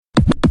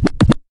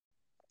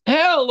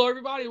Hello,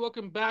 everybody.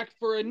 Welcome back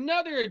for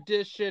another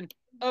edition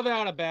of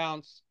Out of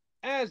Bounds.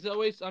 As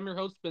always, I'm your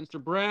host, Spencer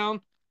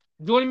Brown.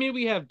 Joining me,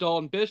 we have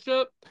Dalton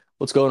Bishop,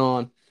 What's going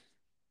on?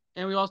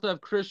 and we also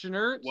have Christian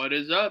Ernst. What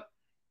is up?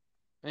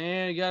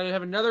 And we got to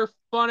have another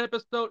fun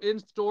episode in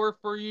store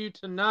for you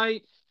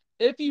tonight.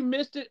 If you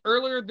missed it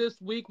earlier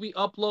this week, we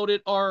uploaded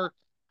our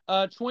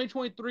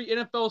 2023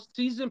 NFL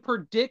season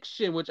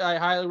prediction, which I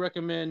highly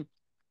recommend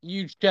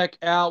you check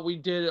out. We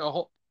did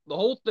the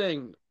whole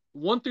thing,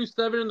 1 through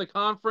 7 in the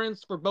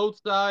conference for both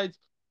sides,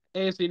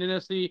 AFC and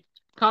NFC,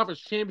 conference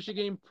championship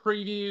game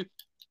preview,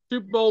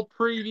 Super Bowl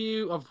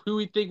preview of who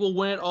we think will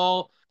win it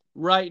all.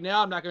 Right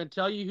now, I'm not going to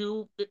tell you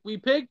who we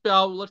picked, but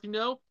I'll let you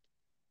know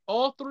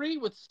all three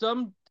with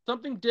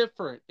something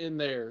different in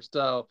there.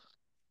 So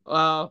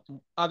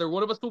either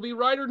one of us will be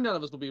right or none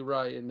of us will be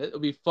right, and it'll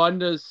be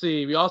fun to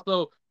see. We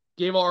also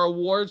gave our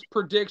awards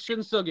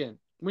predictions. So again,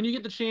 when you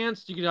get the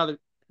chance, you can either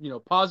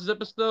pause this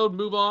episode,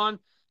 move on,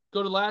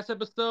 go to the last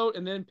episode,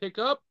 and then pick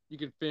up. You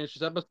can finish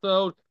this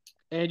episode,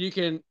 and you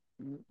can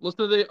listen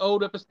to the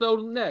old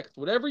episode next.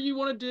 Whatever you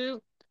want to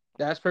do,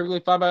 that's perfectly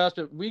fine by us.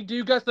 But we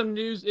do got some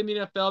news in the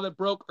NFL that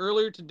broke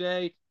earlier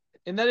today,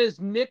 and that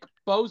is Nick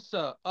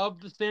Bosa of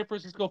the San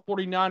Francisco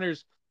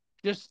 49ers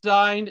just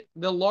signed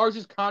the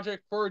largest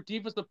contract for a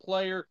defensive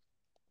player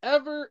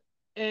ever.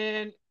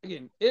 And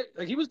again,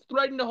 he was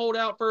threatening to hold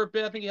out for a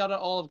bit. I think he held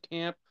out all of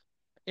camp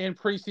and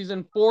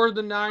preseason for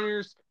the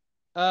Niners.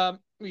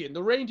 Again,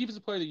 the reigning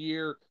defensive player of the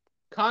year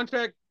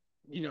contract,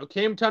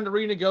 came time to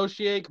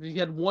renegotiate because he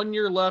had 1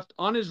 year left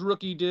on his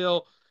rookie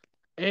deal.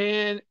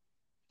 And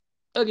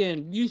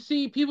again, you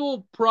see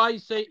people probably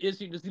say, does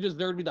he deserve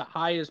to be the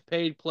highest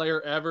paid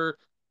player ever?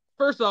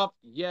 First off,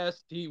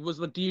 yes, he was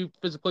the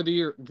defensive player of the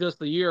year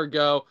just a year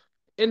ago.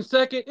 And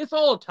second, it's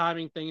all a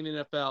timing thing in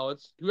the NFL.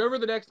 It's whoever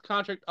the next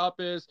contract up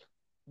is,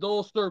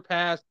 they'll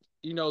surpass,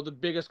 the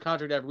biggest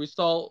contract ever. We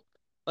saw,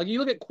 like, you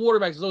look at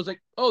quarterbacks, it's always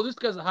like, oh, this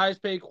guy's the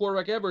highest paid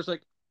quarterback ever. It's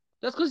like,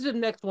 that's because he's the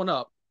next one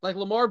up. Like,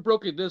 Lamar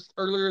broke it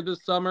earlier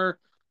this summer.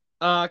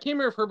 I can't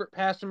remember if Herbert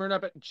passed him or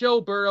not, but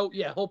Joe Burrow,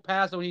 yeah, he'll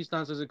pass when he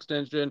signs his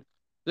extension.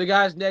 The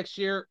guys next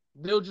year,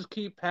 they'll just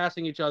keep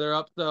passing each other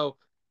up. So,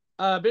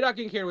 but not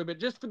getting carried away, but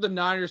just for the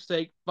Niners'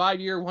 sake,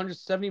 5-year,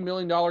 $170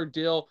 million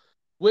deal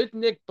with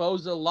Nick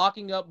Bosa,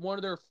 locking up one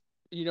of their,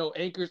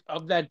 anchors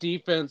of that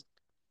defense.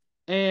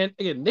 And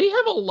again, they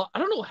have a lot. I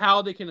don't know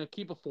how they can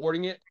keep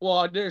affording it.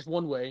 Well, there's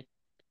one way.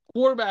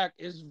 Quarterback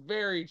is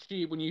very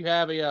cheap when you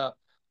have a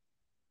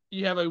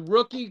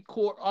rookie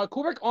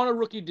quarterback on a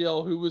rookie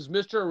deal who was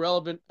Mr.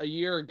 Irrelevant a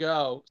year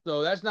ago.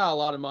 So that's not a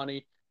lot of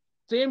money.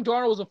 Sam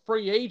Darnold was a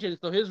free agent,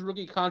 so his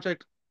rookie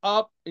contract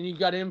up, and you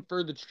got him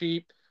for the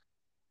cheap.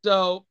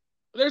 So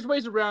there's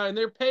ways around, and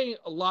they're paying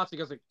a lot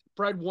because like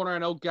Fred Warner, I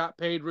know, got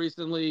paid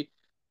recently.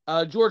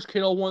 George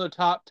Kittle, one of the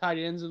top tight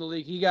ends in the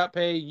league, he got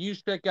paid.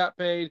 Juszczyk got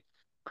paid.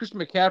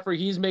 Christian McCaffrey,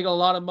 he's making a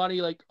lot of money.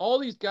 Like all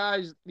these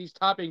guys, these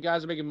top end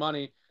guys are making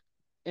money,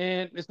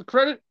 and it's the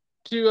credit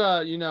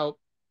to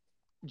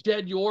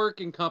Jed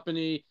York and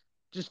company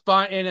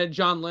and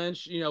John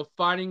Lynch,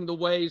 finding the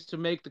ways to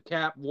make the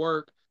cap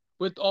work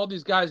with all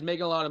these guys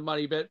making a lot of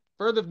money. But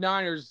for the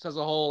Niners as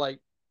a whole, like,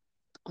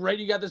 great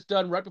you got this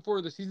done right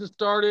before the season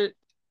started.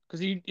 Because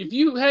if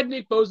you had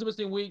Nick Bosa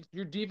missing weeks,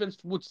 your defense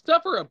would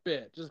suffer a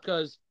bit just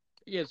because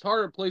it's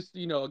hard to replace,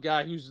 a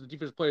guy who's the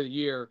defensive player of the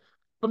year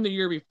from the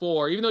year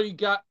before. Even though you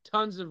got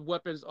tons of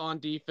weapons on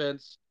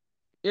defense,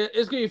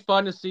 it's going to be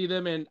fun to see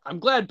them. And I'm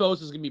glad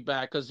Bosa's going to be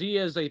back because he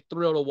is a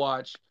thrill to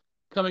watch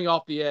coming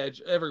off the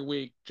edge every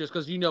week just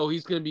because he's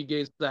going to be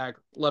getting sacked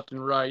left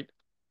and right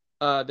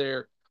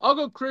there. I'll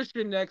go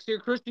Christian next here.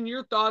 Christian,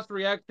 your thoughts,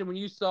 reaction when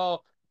you saw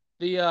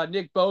the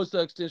Nick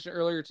Bosa extension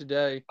earlier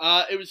today?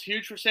 It was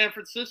huge for San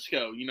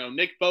Francisco.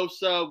 Nick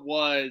Bosa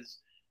was,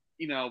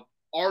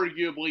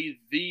 arguably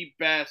the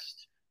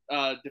best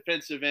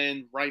defensive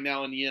end right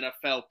now in the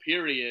NFL,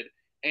 period.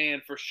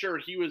 And for sure,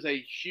 he was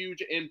a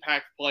huge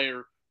impact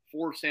player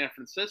for San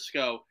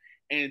Francisco.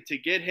 And to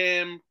get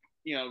him,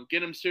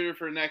 get him suited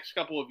for the next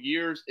couple of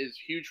years is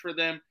huge for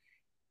them.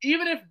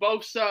 Even if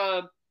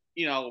Bosa,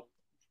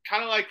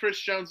 kind of like Chris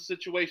Jones'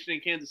 situation in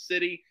Kansas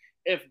City,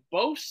 if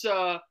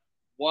Bosa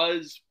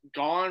was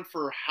gone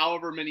for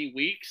however many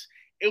weeks,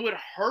 it would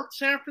hurt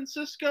San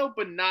Francisco,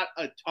 but not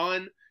a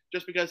ton,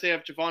 just because they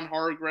have Javon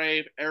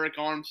Hargrave, Eric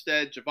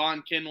Armstead,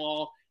 Javon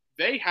Kinlaw.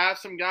 They have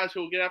some guys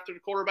who will get after the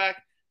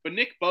quarterback, but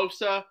Nick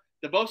Bosa,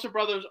 the Bosa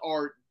brothers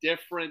are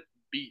different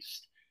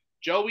beasts.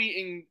 Joey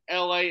in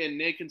LA and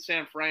Nick in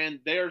San Fran,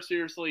 they are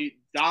seriously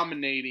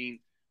dominating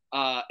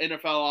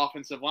NFL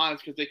offensive lines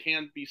because they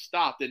can't be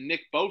stopped. And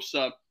Nick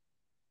Bosa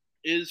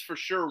is for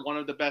sure one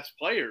of the best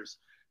players.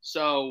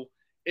 So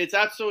it's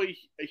absolutely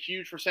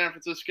huge for San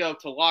Francisco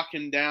to lock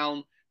him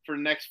down for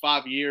the next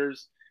 5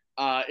 years.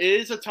 It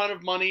is a ton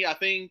of money. I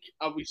think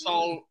we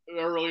saw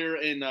earlier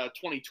in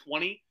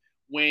 2020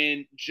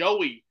 when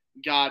Joey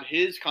got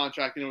his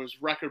contract, and it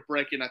was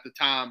record-breaking at the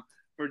time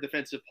for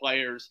defensive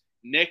players.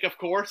 Nick, of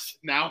course,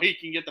 now he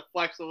can get to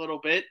flex a little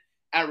bit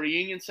at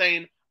reunion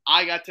saying,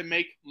 I got to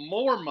make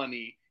more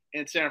money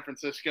in San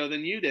Francisco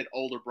than you did,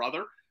 older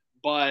brother.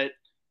 But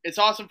it's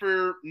awesome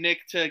for Nick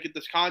to get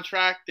this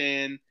contract,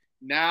 and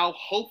now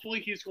hopefully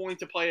he's going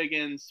to play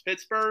against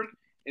Pittsburgh,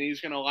 and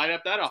he's going to light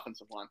up that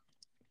offensive line.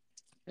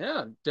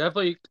 Yeah,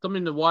 definitely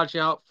something to watch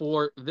out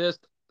for this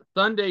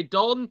Sunday.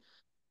 Dalton,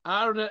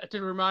 I don't know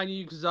to remind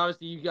you because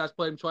obviously you guys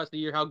play him twice a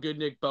year. How good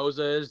Nick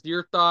Bosa is.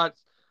 Your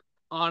thoughts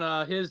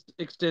on his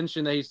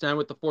extension that he signed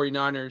with the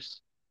 49ers?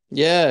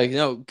 Yeah,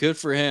 good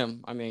for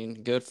him. I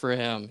mean, good for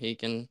him. He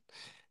can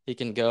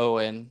go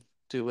and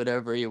do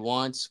whatever he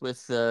wants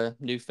with the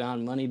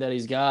newfound money that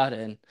he's got,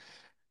 and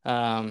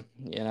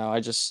I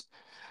just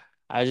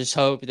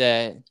hope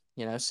that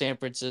San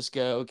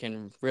Francisco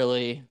can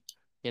really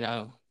you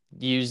know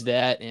use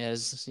that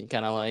as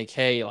kind of like,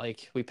 hey,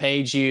 like we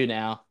paid you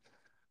now.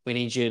 We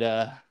need you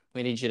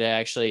to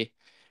actually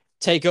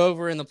take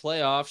over in the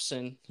playoffs,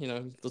 and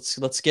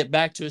let's get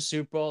back to a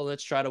Super Bowl.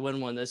 Let's try to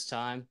win one this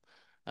time,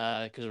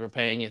 because we're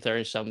paying you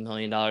 $37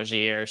 million a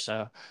year.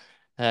 So,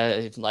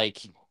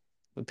 like,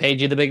 we paid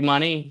you the big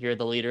money. You're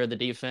the leader of the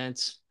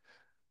defense.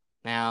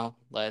 Now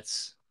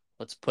let's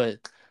put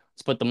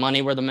let's put the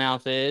money where the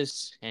mouth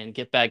is and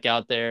get back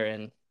out there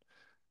and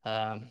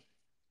um,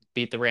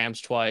 beat the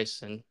Rams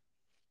twice and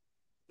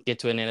get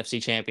to an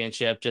NFC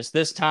championship. Just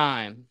this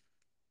time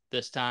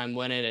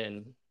win it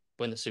and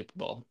win the Super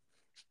Bowl.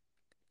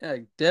 Yeah,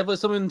 definitely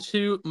something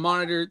to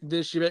monitor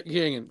this year.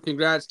 Again,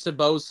 congrats to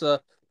Bosa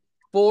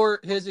for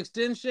his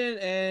extension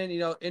and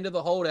into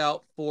the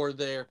holdout for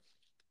there.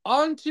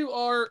 On to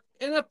our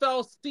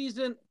NFL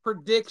season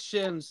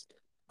predictions.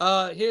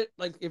 Here,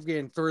 like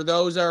again, for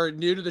those that are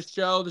new to the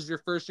show, this is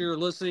your first year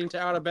listening to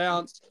Out of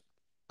Bounds.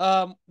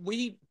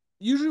 We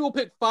usually will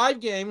pick 5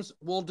 games.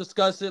 We'll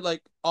discuss it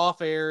like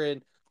off air,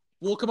 and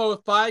we'll come up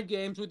with 5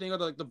 games we think are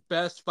like the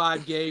best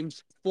 5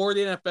 games for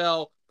the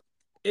NFL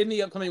in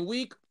the upcoming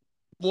week.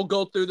 We'll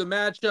go through the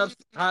matchups,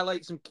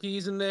 highlight some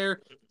keys in there,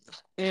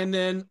 and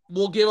then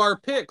we'll give our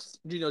picks.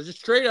 Just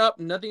straight up,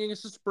 nothing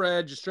against the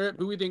spread, just straight up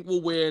who we think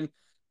will win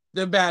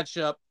the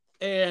matchup.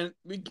 And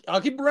I'll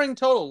keep running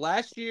total.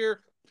 Last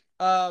year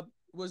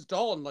was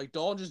Dalton. Like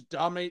Dalton just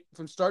dominate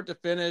from start to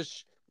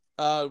finish.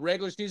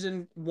 Regular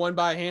season won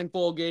by a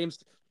handful of games.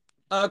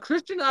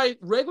 Christian and I,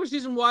 regular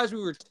season wise,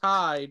 we were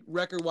tied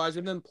record wise,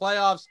 and then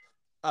playoffs.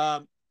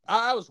 I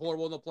was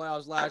horrible in the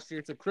playoffs last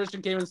year. So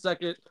Christian came in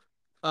second.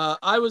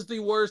 I was the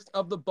worst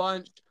of the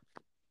bunch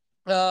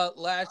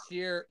last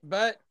year,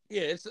 but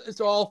yeah,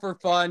 it's all for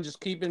fun, just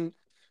keeping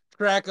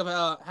track of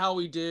how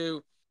we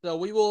do. So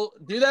we will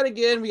do that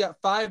again. We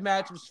got 5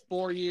 matchups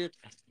for you.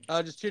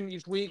 Just tune in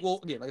each week.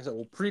 We'll again, like I said,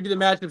 we'll preview the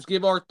matchups,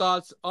 give our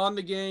thoughts on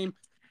the game,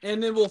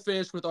 and then we'll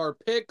finish with our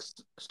picks.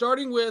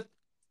 Starting with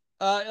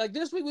like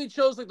this week, we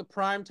chose like the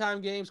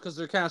primetime games because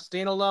they're kind of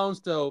standalone,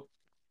 so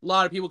a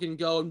lot of people can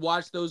go and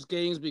watch those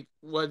games,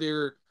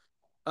 whether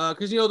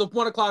because the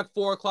 1 o'clock,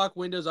 4 o'clock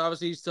windows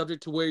obviously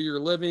subject to where you're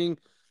living.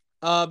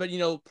 But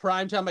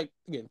prime time, like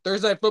again,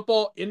 Thursday Night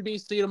Football,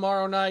 NBC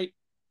tomorrow night,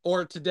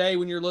 or today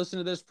when you're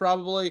listening to this,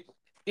 probably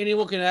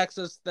anyone can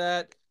access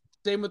that.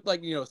 Same with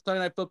like Sunday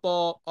Night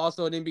Football,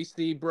 also an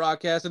NBC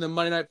broadcast, and then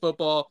Monday Night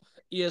Football,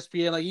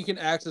 ESPN. Like you can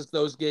access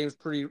those games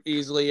pretty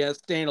easily as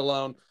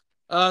standalone.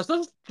 So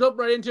let's jump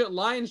right into it.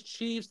 Lions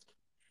Chiefs.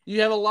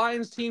 You have a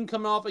Lions team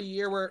coming off a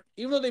year where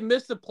even though they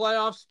missed the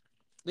playoffs,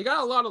 they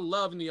got a lot of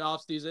love in the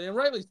offseason, and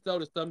rightly so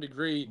to some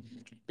degree,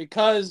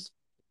 because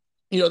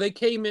they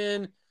came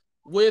in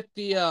with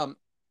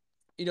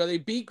they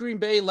beat Green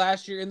Bay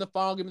last year in the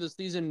final game of the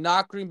season,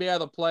 knocked Green Bay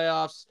out of the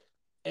playoffs,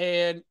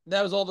 and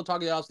that was all the talk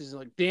of the offseason.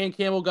 Like Dan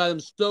Campbell got them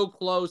so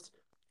close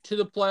to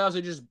the playoffs,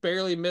 they just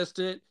barely missed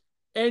it.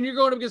 And you're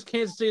going up against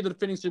Kansas City, the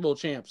defending Super Bowl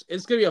champs.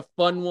 It's gonna be a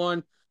fun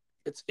one.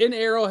 It's in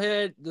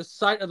Arrowhead, the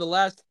site of the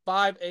last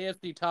 5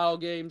 AFC title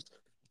games.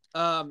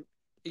 Yeah,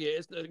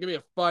 it's gonna be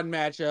a fun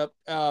matchup.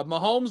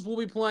 Mahomes will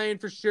be playing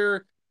for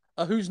sure.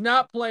 Who's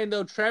not playing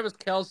though? Travis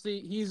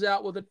Kelce. He's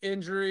out with an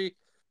injury.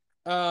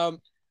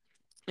 Um,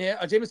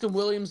 yeah, Jameson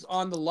Williams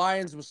on the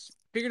Lions was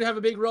figured to have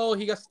a big role.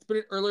 He got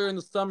suspended earlier in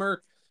the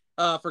summer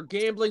for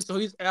gambling, so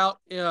he's out.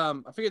 I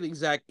forget the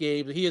exact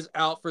game, but he is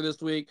out for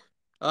this week.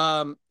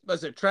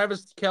 Let's say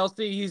Travis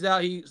Kelce, he's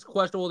out. He's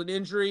questionable with an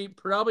injury,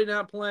 probably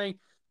not playing.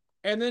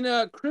 And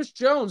then Chris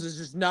Jones is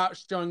just not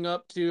showing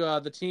up to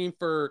the team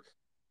for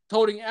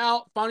holding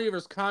out, final year of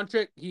his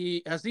contract.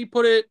 He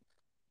put it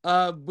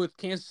with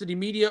Kansas City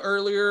media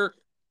earlier.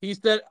 He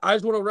said, "I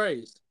just want to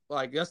raise.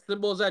 Like that's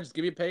simple as that. Just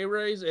give me a pay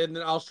raise, and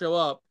then I'll show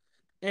up."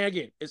 And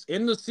again, it's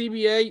in the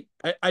CBA.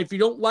 If you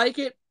don't like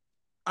it,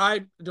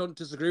 I don't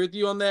disagree with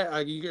you on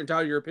that. You can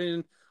tell your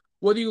opinion,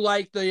 whether you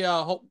like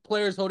the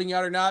players holding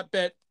out or not.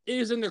 But it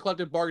is in their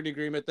collective bargaining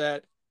agreement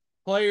that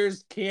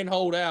players can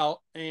hold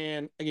out.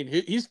 And again,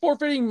 he's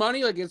forfeiting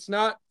money. Like it's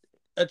not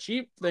a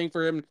cheap thing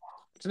for him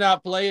to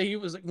not play. He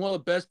was like one of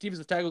the best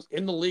defensive tackles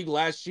in the league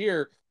last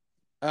year.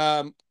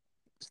 Um,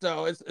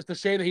 so it's a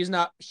shame that he's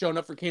not showing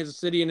up for Kansas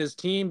City and his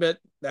team, but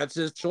that's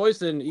his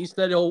choice. And he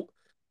said he'll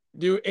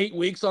do 8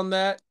 weeks on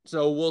that.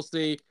 So we'll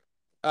see.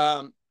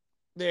 Um,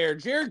 there,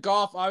 Jared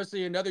Goff,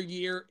 obviously another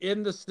year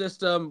in the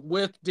system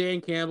with Dan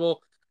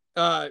Campbell.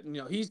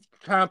 He's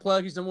kind of played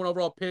like he's the one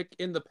overall pick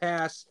in the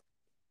past.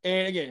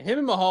 And again, him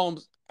and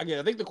Mahomes, again,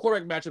 I think the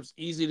quarterback matchup's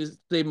easy to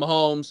say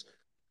Mahomes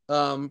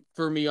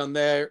for me on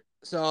there.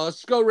 So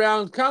let's go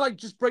around, kind of like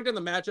just break down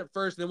the matchup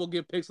first, and then we'll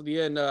give picks at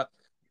the end.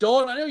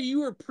 Dolan, I know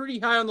you were pretty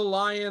high on the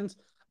Lions.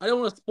 I don't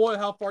want to spoil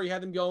how far you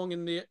had them going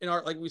in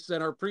our like we said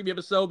in our previous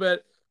episode,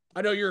 but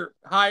I know you're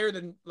higher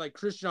than like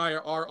Christian and I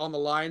are on the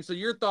Lions. So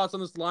your thoughts on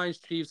this Lions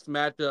Chiefs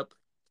matchup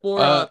for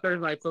Uh,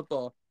 Thursday Night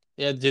Football?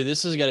 yeah, dude,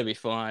 this is gonna be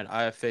fun.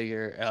 I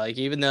figure, like,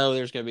 even though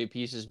there's gonna be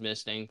pieces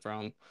missing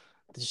from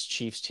this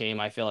Chiefs team,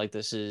 I feel like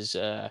this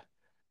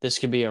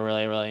could be a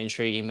really, really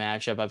intriguing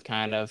matchup. I've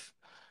kind of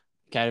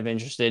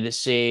interested to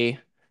see,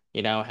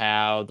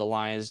 how the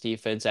Lions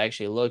defense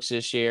actually looks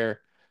this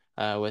year,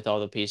 with all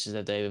the pieces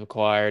that they've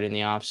acquired in the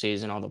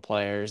offseason, all the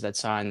players that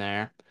signed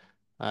there.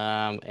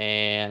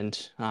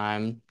 And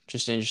I'm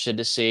just interested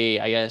to see,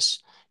 I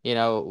guess,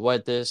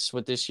 what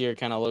this year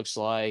kind of looks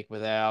like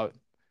without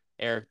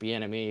Eric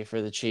Bieniemy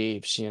for the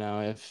Chiefs.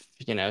 If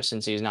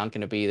since he's not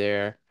going to be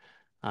there,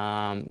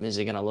 is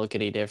it going to look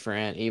any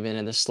different, even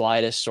in the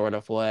slightest sort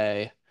of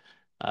way,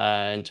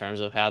 in terms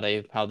of how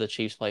the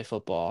Chiefs play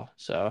football?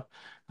 So,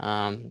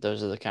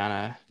 those are the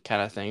kind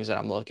of things that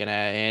I'm looking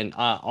at. And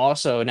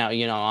also now,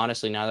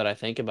 honestly, now that I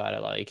think about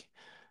it, like,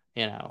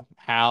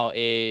 how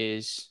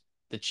is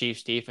the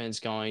Chiefs defense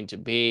going to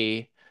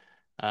be?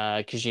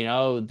 Because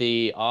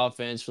the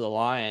offense for the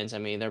Lions, I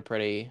mean, they're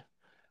pretty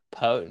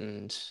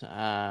potent,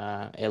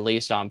 at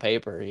least on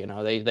paper.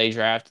 They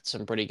drafted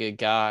some pretty good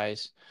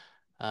guys,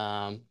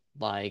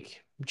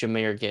 like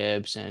Jameer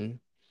Gibbs and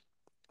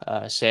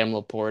Sam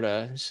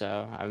Laporta.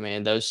 So I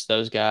mean, those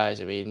guys.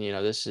 I mean,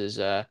 this is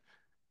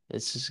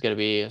gonna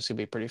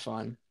be pretty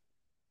fun.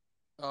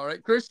 All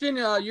right, Christian,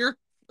 your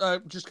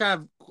just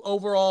kind of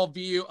overall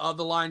view of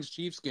the Lions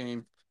Chiefs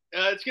game.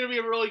 It's going to be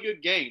a really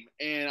good game,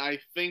 and I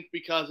think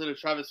because of the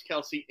Travis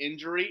Kelsey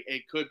injury,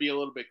 it could be a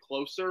little bit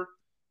closer.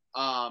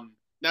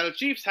 Now the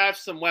Chiefs have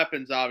some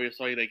weapons.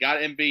 Obviously, they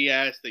got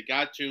MVS, they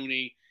got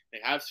Tooney, they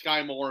have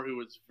Sky Moore, who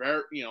was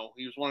he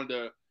was one of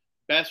the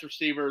best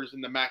receivers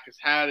in the MAC has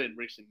had in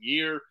recent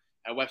year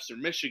at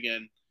Western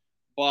Michigan.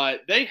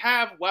 But they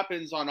have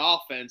weapons on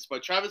offense.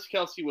 But Travis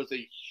Kelsey was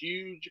a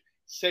huge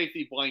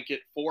safety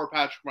blanket for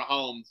Patrick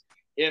Mahomes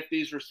if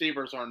these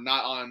receivers are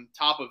not on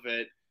top of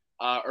it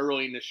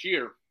early in this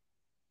year.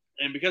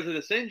 And because of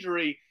this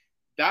injury,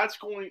 that's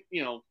going,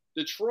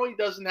 Detroit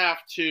doesn't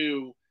have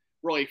to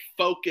really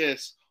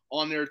focus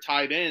on their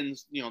tight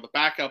ends. The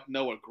backup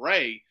Noah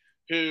Gray,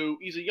 who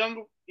he's a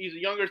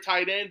younger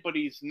tight end, but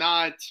he's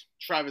not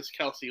Travis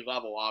Kelsey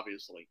level,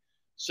 obviously.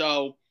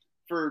 So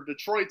for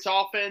Detroit's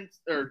offense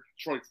or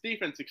Detroit's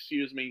defense,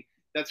 excuse me,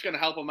 that's going to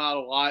help them out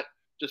a lot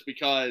just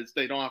because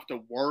they don't have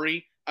to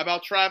worry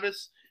about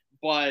Travis.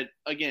 But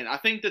again, I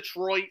think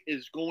Detroit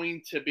is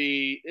going to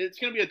be it's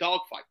going to be a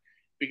dogfight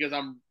because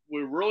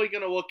we're really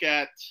going to look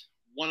at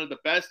one of the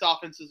best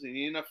offenses in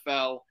the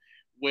NFL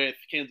with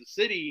Kansas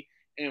City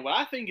and what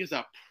I think is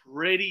a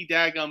pretty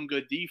daggum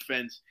good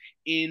defense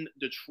in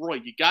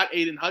Detroit. You got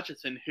Aiden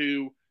Hutchinson,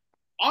 who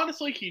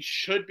honestly he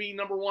should be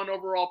number one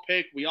overall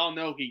pick. We all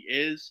know he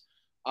is.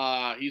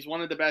 He's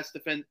one of the best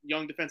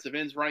young defensive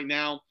ends right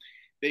now.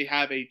 They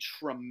have a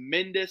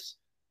tremendous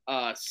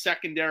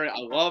secondary. I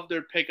love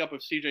their pickup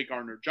of C.J.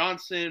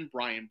 Gardner-Johnson,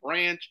 Brian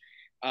Branch,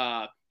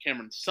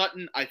 Cameron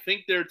Sutton. I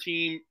think their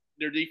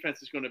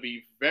defense is going to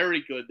be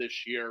very good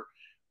this year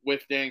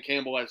with Dan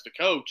Campbell as the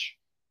coach.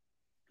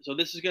 So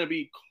this is going to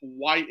be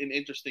quite an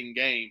interesting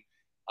game,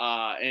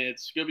 and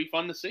it's going to be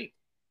fun to see.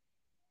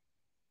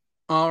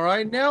 All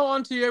right, now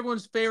on to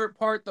everyone's favorite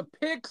part, the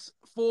picks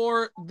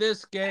for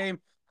this game.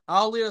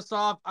 I'll lead us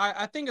off.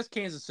 I think it's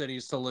Kansas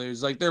City's to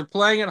lose. Like, they're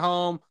playing at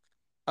home.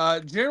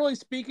 Generally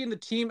speaking, the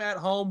team at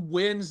home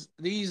wins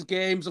these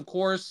games, of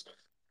course.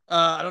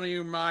 I don't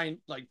even mind,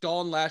 like,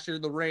 Dalton last year,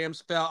 the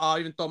Rams fell. I'll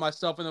even throw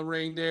myself in the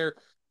ring there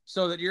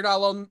so that you're not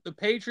alone. The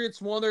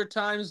Patriots, one of their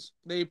times,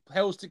 they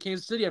hosted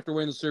Kansas City after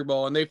winning the Super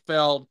Bowl, and they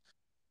failed.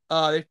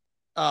 They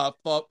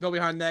fell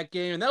behind that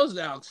game, and that was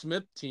the Alex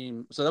Smith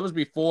team. So that was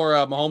before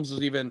Mahomes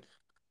was even.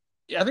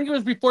 Yeah, I think it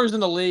was before he was in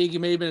the league. It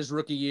may have been his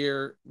rookie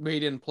year. Maybe he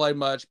didn't play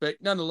much, but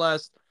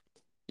nonetheless,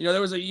 there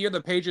was a year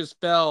the Patriots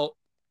fell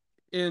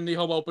in the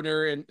home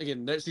opener, and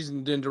again, that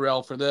season didn't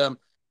derail for them.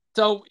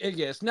 So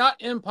again, it's not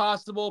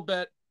impossible,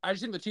 but I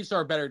just think the Chiefs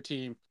are a better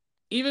team.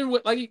 Even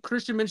with, like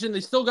Christian mentioned, they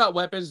still got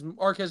weapons.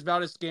 Marquez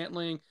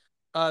Valdez-Scantling,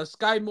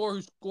 Sky Moore,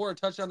 who scored a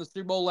touchdown in the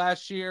Super Bowl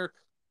last year.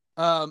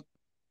 Um,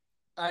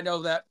 I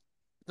know that.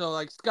 So,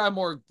 like, Sky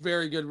Moore,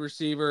 very good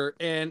receiver.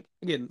 And,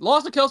 again,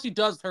 loss of Kelsey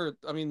does hurt.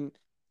 I mean,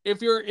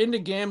 if you're into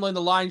gambling,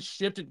 the line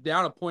shifted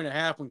down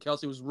 1.5 when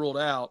Kelsey was ruled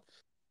out.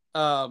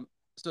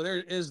 So there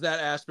is that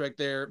aspect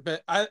there.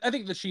 But I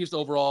think the Chiefs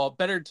overall,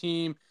 better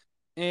team.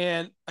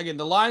 And, again,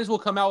 the Lions will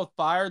come out with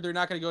fire. They're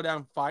not going to go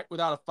down fight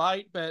without a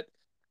fight. But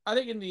I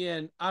think in the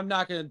end, I'm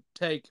not going to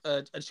take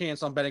a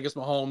chance on betting against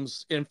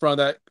Mahomes in front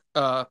of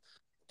that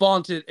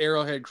vaunted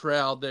Arrowhead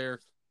crowd there.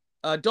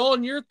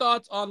 Dolan, your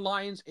thoughts on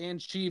Lions and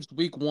Chiefs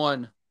week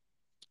 1?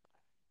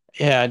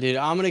 Yeah, dude,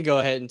 I'm gonna go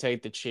ahead and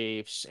take the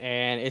Chiefs,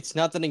 and it's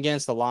nothing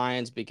against the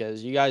Lions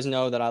because you guys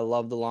know that I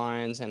love the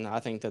Lions, and I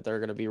think that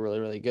they're gonna be really,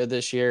 really good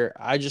this year.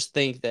 I just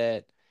think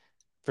that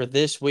for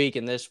this week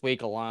and this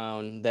week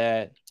alone,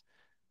 that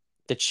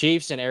the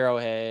Chiefs and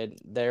Arrowhead,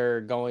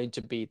 they're going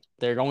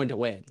to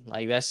win.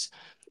 Like that's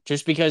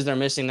just because they're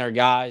missing their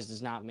guys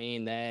does not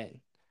mean that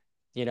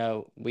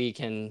we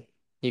can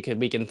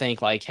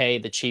think like, hey,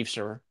 the Chiefs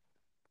are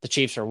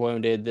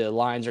wounded. The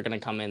Lions are going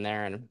to come in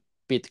there and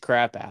beat the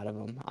crap out of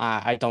them.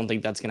 I don't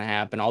think that's going to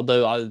happen.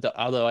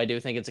 Although I do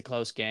think it's a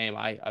close game,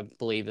 I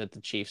believe that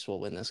the Chiefs will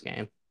win this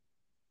game.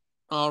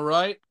 All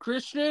right,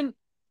 Christian,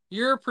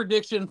 your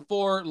prediction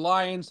for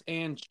Lions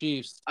and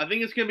Chiefs. I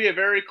think it's going to be a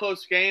very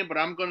close game, but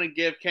I'm going to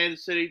give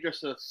Kansas City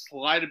just a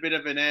slight bit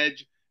of an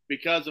edge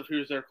because of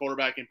who's their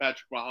quarterback in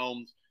Patrick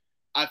Mahomes.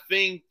 I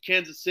think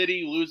Kansas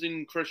City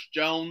losing Chris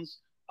Jones,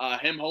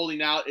 him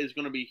holding out is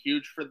going to be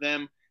huge for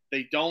them.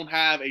 They don't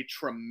have a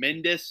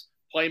tremendous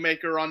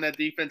playmaker on that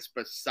defense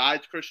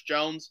besides Chris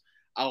Jones.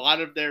 A lot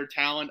of their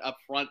talent up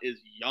front is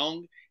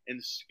young,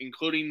 and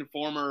including the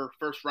former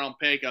first round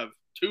pick of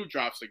 2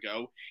 drafts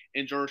ago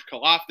in George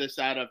Kalafdis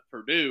out of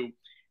Purdue.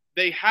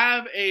 They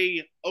have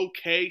a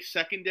okay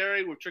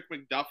secondary with Trick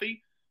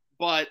McDuffie,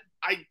 but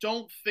I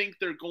don't think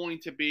they're going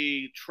to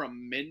be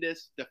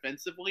tremendous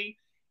defensively.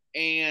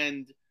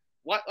 And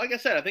like I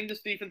said, I think this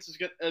game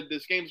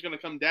is going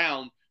to come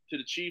down to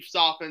the Chiefs'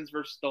 offense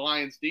versus the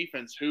Lions'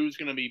 defense. Who's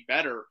going to be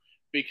better?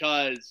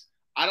 Because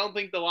I don't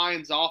think the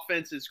Lions'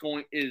 offense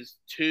is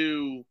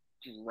too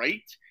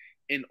great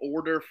in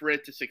order for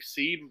it to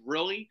succeed.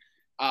 Really,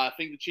 I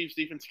think the Chiefs'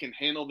 defense can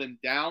handle them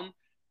down,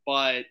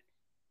 but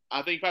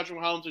I think Patrick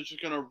Mahomes is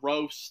just going to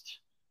roast.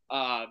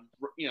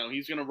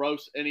 He's going to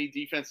roast any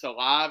defense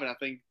alive, and I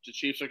think the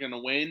Chiefs are going to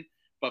win.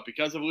 But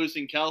because of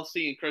losing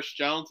Kelsey and Chris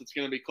Jones, it's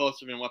going to be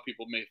closer than what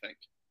people may think.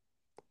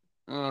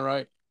 All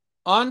right,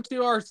 on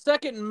to our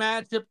second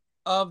matchup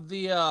of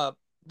the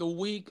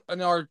week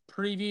in our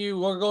preview.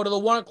 We'll go to the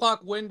 1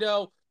 o'clock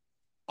window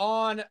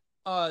on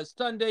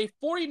Sunday.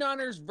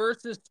 49ers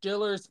versus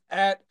Steelers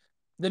at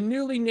the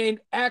newly named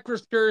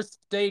Acrisure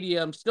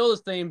Stadium. Still the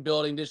same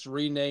building, just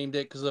renamed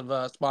it because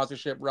of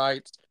sponsorship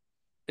rights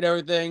and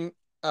everything.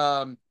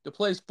 The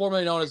place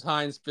formerly known as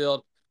Heinz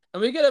Field.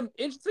 And we get an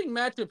interesting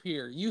matchup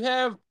here. You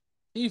have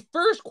the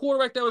first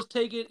quarterback that was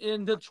taken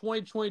in the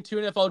 2022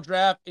 NFL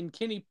draft in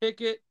Kenny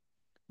Pickett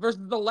versus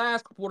the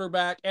last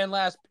quarterback and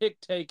last pick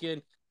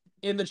taken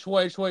in the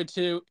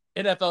 2022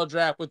 NFL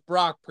draft with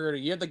Brock Purdy.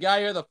 You have the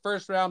guy here, the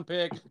first round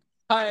pick,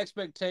 high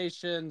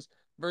expectations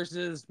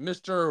versus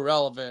Mr.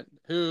 Irrelevant,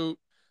 who,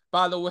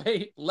 by the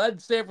way,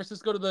 led San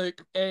Francisco to the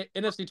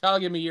NFC title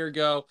game a year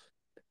ago.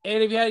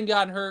 And if he hadn't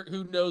gotten hurt,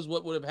 who knows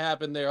what would have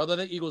happened there. Although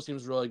the Eagles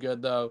seems really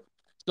good, though.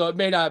 So it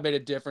may not have made a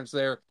difference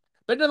there.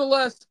 But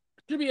nonetheless,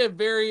 it should be a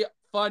very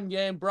fun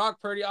game.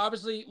 Brock Purdy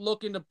obviously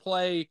looking to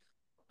play,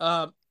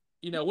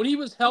 when he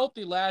was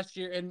healthy last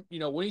year and,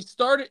 when he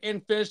started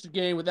and finished the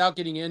game without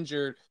getting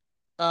injured,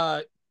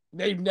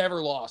 they've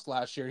never lost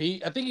last year.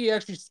 I think he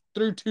actually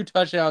threw 2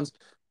 touchdowns,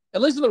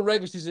 at least in the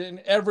regular season,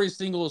 in every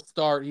single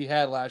start he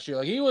had last year.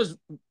 Like he was,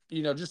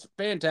 just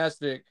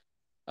fantastic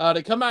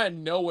to come out of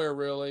nowhere,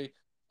 really.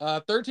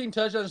 13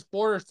 touchdowns,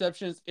 4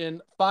 receptions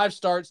in 5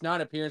 starts,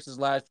 9 appearances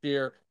last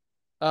year.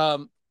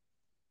 And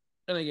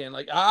again,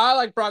 like I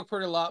like Brock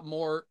Purdy a lot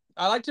more.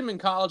 I liked him in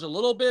college a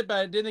little bit, but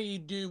I didn't think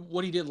he'd do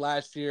what he did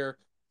last year.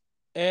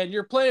 And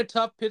you're playing a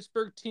tough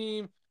Pittsburgh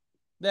team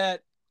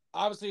that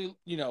obviously,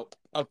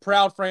 a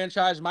proud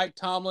franchise. Mike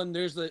Tomlin,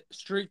 there's the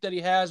streak that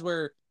he has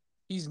where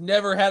he's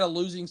never had a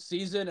losing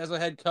season as a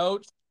head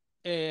coach.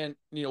 And,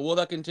 will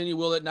that continue?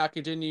 Will it not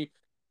continue?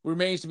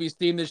 Remains to be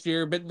seen this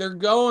year. But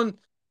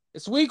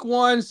it's week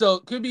 1, so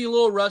it could be a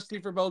little rusty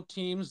for both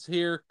teams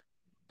here.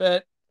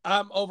 But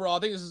overall, I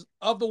think this is,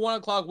 of the 1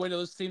 o'clock window,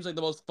 this seems like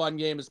the most fun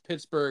game is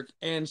Pittsburgh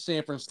and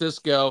San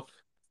Francisco.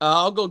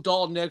 I'll go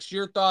Dalton next.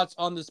 Your thoughts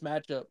on this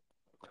matchup?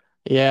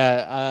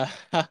 Yeah,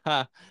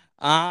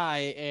 I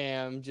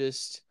am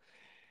just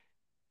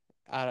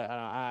I don't know.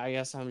 I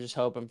guess I'm just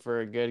hoping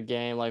for a good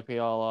game like we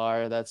all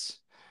are. That's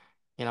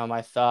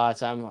my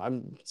thoughts.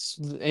 I'm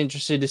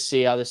interested to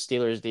see how the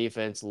Steelers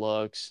defense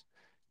looks,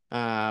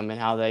 and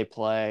how they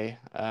play.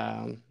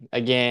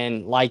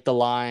 Again, like the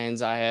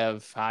Lions, I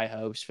have high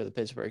hopes for the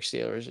Pittsburgh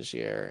Steelers this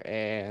year,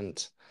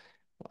 and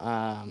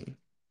um,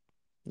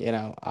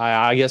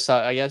 I guess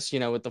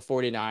with the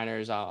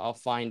 49ers, I'll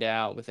find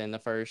out within the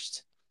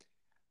first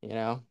you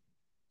know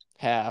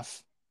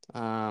half,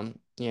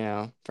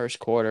 first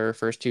quarter,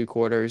 first 2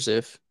 quarters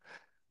if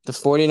the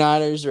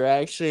 49ers are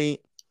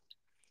actually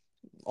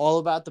all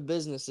about the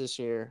business this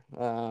year.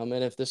 And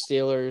if the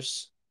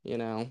Steelers,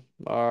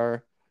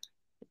 are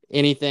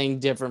anything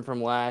different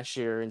from last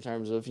year in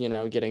terms of,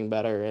 getting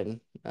better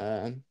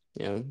and,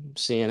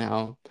 seeing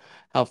how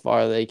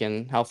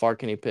far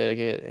Kenny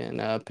Pickett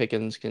and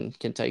Pickens can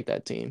take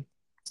that team.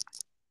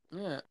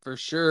 Yeah, for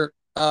sure.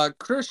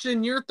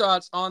 Christian, your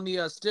thoughts on the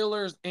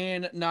Steelers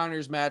and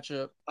Niners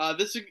matchup?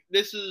 This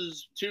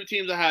is 2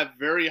 teams that have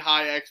very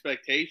high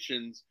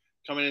expectations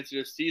coming into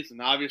this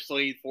season.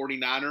 Obviously,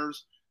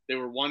 49ers, they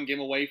were one game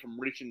away from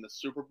reaching the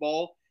Super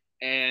Bowl.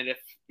 And if,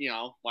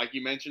 like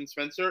you mentioned,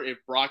 Spencer, if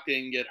Brock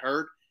didn't get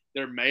hurt,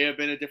 there may have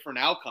been a different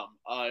outcome.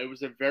 It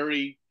was a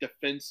very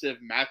defensive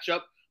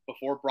matchup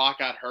before Brock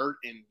got hurt,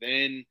 and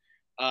then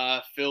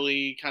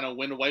Philly kind of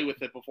went away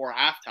with it before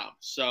halftime.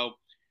 So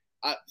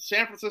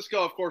San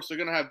Francisco, of course, they're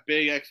going to have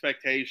big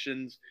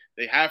expectations.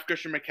 They have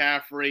Christian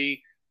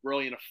McCaffrey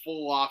really in a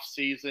full off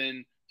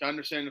season to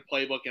understand the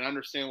playbook and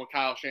understand what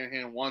Kyle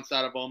Shanahan wants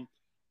out of them.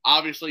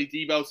 Obviously,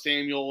 Deebo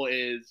Samuel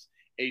is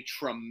a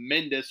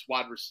tremendous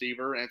wide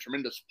receiver and a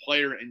tremendous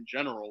player in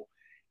general.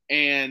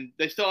 And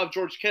they still have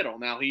George Kittle.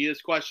 Now, he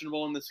is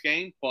questionable in this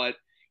game, but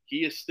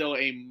he is still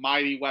a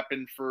mighty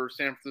weapon for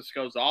San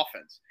Francisco's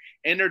offense.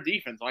 And their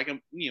defense, like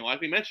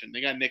we mentioned,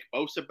 they got Nick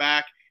Bosa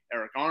back,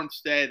 Eric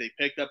Armstead. They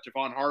picked up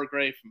Javon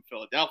Hargrave from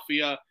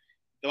Philadelphia.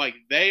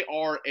 They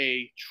are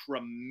a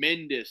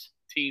tremendous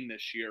team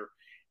this year.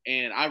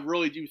 And I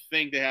really do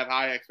think they have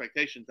high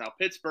expectations. Now,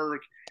 Pittsburgh,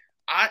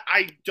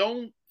 I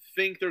don't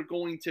think they're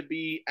going to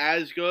be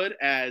as good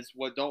as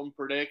what Dalton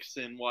predicts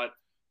and what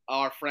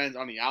our friends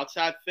on the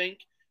outside think.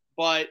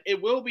 But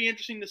it will be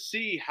interesting to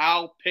see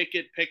how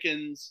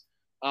Pickens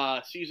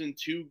season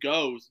 2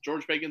 goes.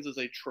 George Pickens is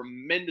a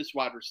tremendous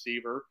wide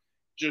receiver,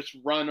 just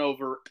run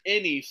over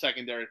any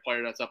secondary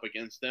player that's up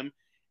against him.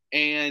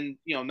 And,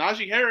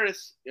 Najee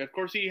Harris, of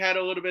course, he had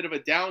a little bit of a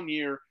down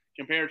year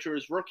compared to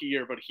his rookie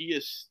year, but he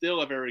is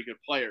still a very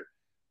good player.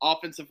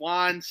 Offensive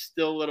line,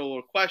 still a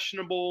little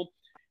questionable,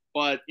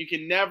 but you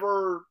can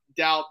never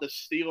doubt the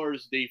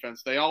Steelers'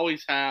 defense. They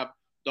always have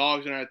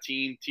dogs on our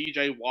team.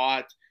 TJ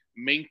Watt,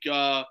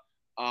 Minka,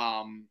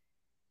 Cameron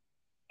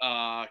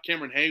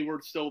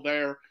Hayward still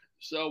there.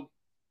 So,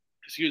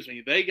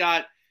 they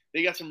got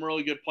some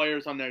really good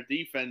players on their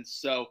defense.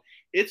 So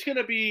it's going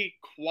to be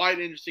quite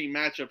an interesting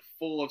matchup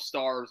full of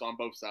stars on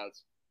both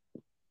sides.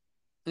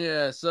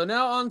 Yeah, so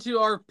now on to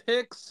our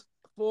picks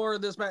for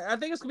this match. I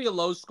think it's going to be a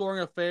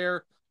low-scoring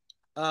affair.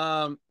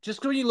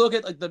 Just when you look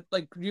at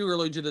like you were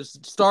alluding to the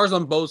stars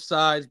on both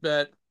sides,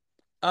 but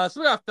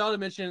something I failed to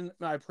mention in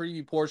my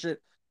preview portion.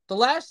 The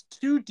last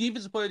 2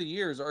 defensive player of the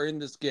years are in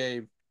this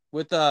game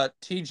with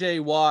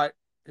TJ Watt,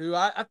 who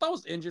I thought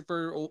was injured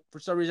for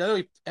some reason. I know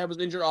he was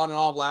injured on and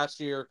off last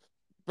year,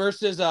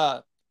 versus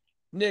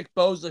Nick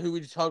Bosa, who we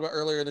just talked about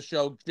earlier in the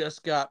show,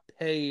 just got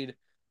paid.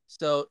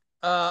 So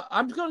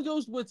I'm just going to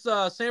go with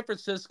San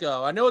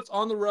Francisco. I know it's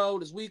on the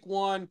road. It's week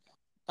 1.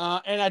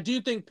 And I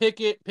do think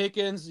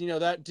Pickens,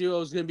 that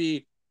duo is going to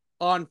be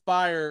on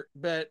fire.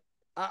 But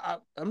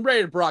I'm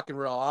ready to rock and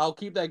roll. I'll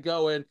keep that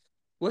going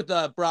with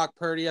Brock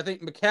Purdy. I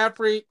think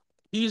McCaffrey,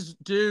 he's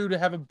due to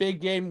have a big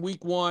game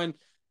week 1.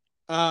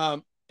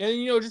 And,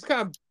 just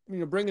kind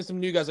of, bringing some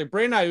new guys. Like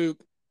Brandon Ayuk,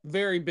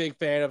 very big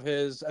fan of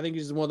his. I think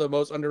he's one of the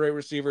most underrated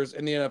receivers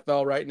in the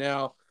NFL right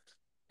now.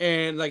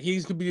 And,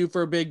 he's going to be due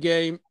for a big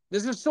game.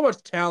 There's just so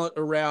much talent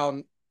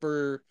around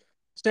for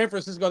San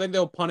Francisco. I think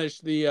they'll punish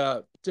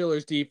the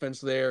Steelers defense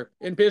there.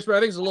 In Pittsburgh, I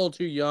think it's a little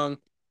too young.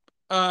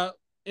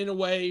 In a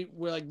way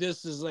where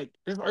this is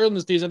early in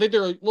the season. I think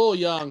they're a little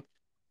young.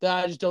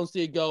 That I just don't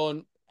see it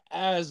going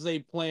as they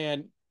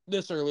plan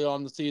this early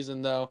on in the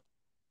season, though.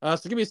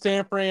 So give me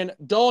San Fran.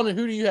 Dalton,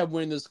 who do you have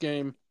winning this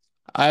game?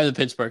 I have the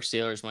Pittsburgh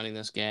Steelers winning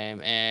this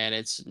game, and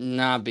it's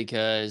not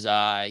because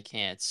I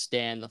can't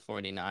stand the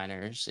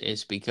 49ers.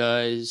 It's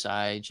because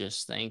I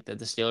just think that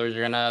the Steelers are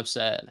going to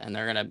upset, and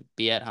they're going to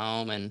be at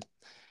home and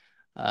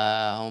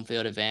home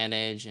field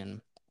advantage.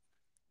 And,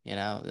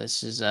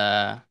 this is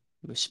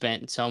we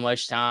spent so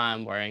much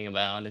time worrying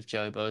about if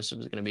Joey Bosa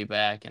was going to be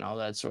back and all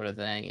that sort of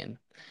thing. And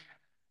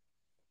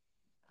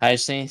I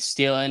just think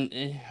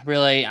stealing,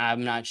 really,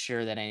 I'm not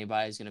sure that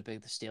anybody's going to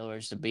pick the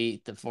Steelers to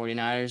beat the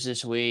 49ers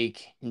this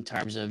week in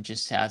terms of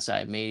just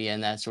outside media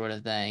and that sort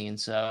of thing. And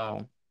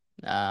so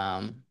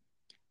I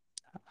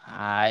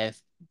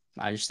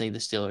just think the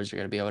Steelers are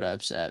going to be able to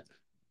upset.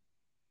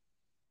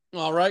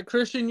 All right,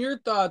 Christian, your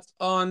thoughts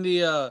on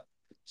the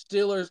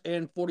Steelers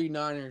and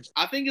 49ers?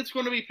 I think it's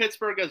going to be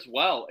Pittsburgh as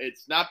well.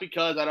 It's not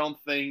because I don't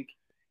think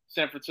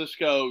San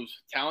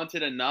Francisco's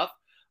talented enough.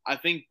 I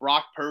think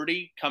Brock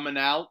Purdy coming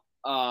out,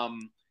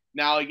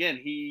 now again,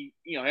 he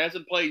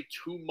hasn't played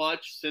too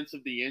much since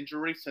the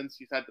injury, since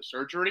he's had the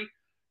surgery.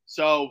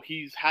 So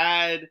he's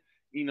had,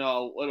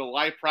 little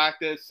light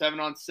practice,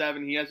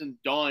 7-on-7. He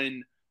hasn't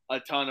done a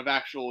ton of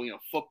actual,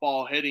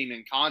 football hitting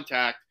and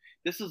contact.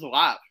 This is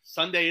live.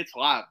 Sunday, it's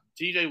live.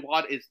 TJ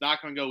Watt is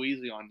not going to go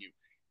easy on you.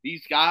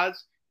 These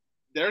guys,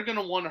 they're going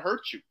to want to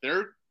hurt you.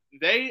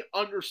 They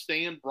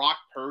understand Brock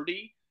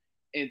Purdy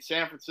and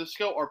San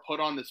Francisco are put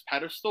on this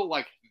pedestal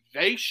like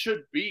they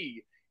should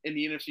be in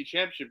the NFC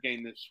Championship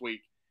game this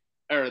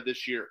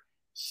year.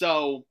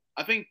 So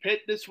I think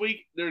Pitt this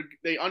week,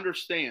 they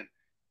understand.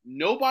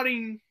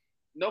 Nobody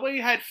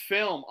had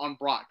film on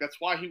Brock. That's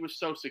why he was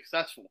so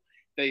successful.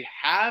 They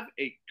have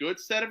a good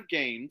set of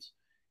games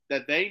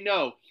that they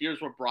know,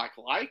 here's what Brock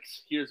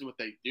likes, here's what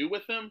they do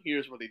with him,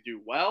 here's what they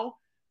do well.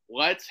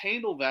 Let's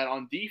handle that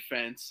on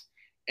defense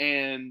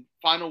and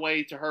find a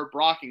way to hurt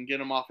Brock and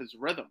get him off his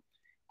rhythm.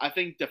 I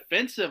think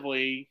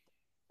offensively,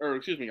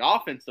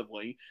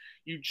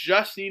 you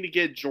just need to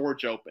get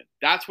George open.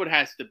 That's what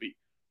has to be.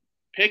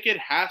 Pickett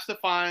has to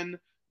find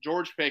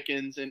George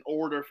Pickens in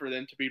order for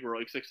them to be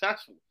really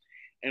successful.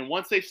 And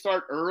once they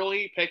start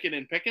early, Pickett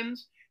and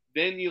Pickens,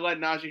 then you let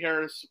Najee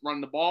Harris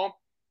run the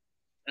ball.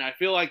 And I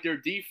feel like their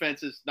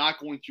defense is not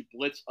going to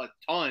blitz a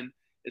ton,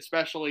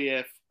 especially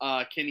if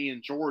Kenny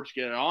and George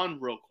get it on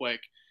real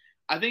quick.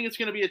 I think it's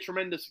going to be a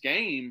tremendous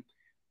game.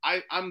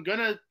 I'm going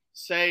to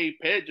say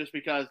Pitt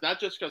not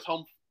just because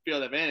home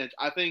field advantage.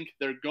 I think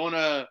they're going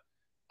to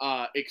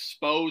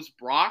expose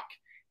Brock,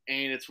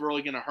 and it's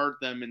really going to hurt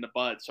them in the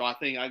bud. So I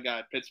think I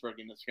got Pittsburgh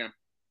in this game.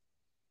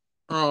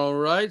 All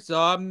right, so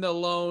I'm the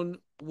lone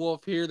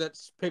wolf here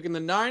that's picking the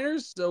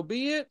Niners. So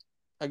be it.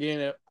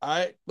 Again,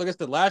 like I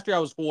said, last year I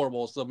was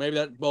horrible, so maybe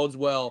that bodes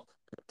well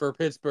for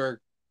Pittsburgh.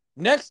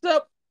 Next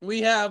up,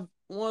 we have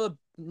one of the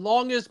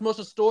longest, most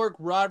historic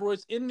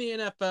rivalries in the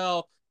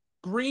NFL: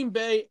 Green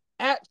Bay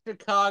at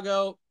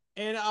Chicago.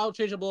 And I'll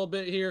change up a little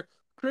bit here.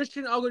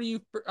 Christian, I'll go to you.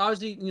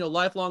 Obviously,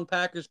 lifelong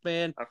Packers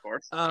fan. Of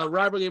course.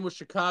 Rivalry game with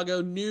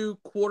Chicago. New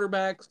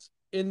quarterbacks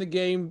in the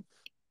game.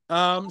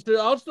 So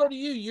I'll start to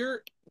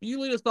you. You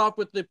lead us off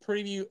with the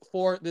preview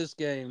for this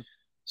game.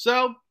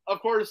 So,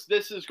 of course,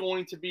 this is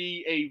going to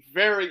be a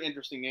very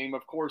interesting game.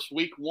 Of course,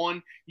 week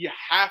one, you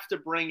have to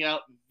bring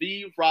out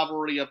the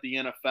rivalry of the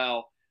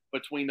NFL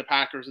between the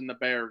Packers and the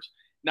Bears.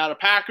 Now, the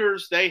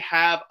Packers, they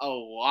have a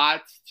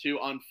lot to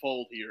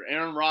unfold here.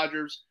 Aaron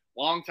Rodgers,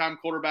 longtime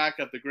quarterback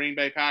of the Green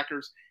Bay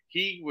Packers,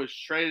 he was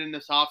traded in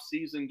this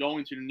offseason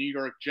going to the New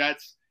York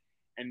Jets.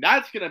 And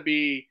that's going to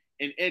be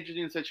an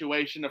interesting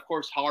situation. Of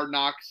course, Hard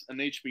Knocks and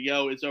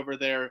HBO is over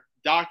there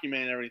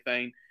documenting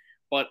everything.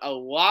 But a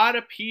lot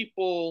of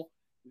people,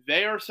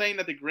 they are saying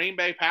that the Green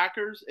Bay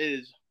Packers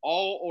is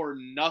all or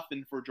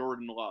nothing for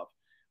Jordan Love.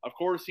 Of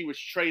course, he was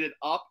traded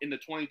up in the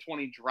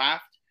 2020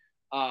 draft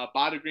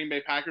by the Green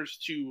Bay Packers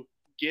to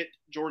get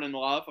Jordan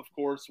Love. Of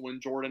course,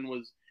 when Jordan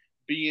was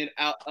being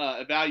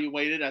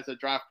evaluated as a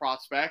draft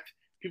prospect,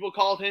 people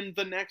called him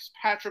the next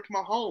Patrick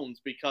Mahomes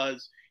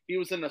because he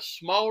was in a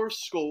smaller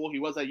school. He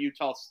was at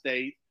Utah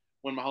State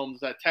when Mahomes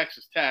was at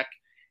Texas Tech,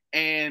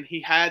 and he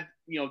had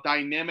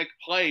dynamic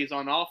plays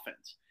on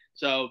offense.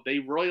 So they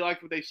really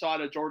liked what they saw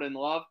to Jordan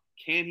Love.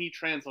 Can he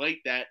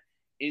translate that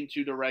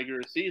into the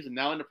regular season?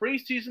 Now in the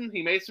preseason,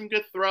 he made some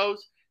good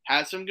throws,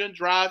 had some good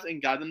drives,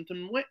 and got them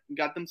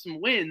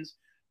some wins.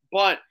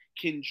 But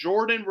can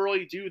Jordan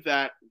really do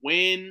that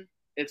when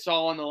it's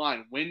all on the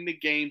line, when the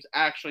games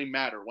actually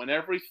matter, when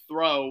every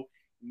throw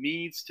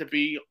needs to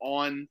be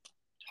on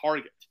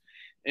target?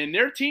 And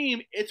their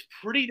team, it's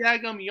pretty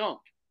daggum young.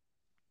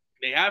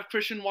 They have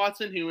Christian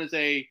Watson, who is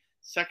a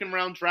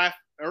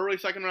early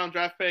second round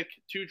draft pick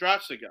 2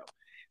 drafts ago.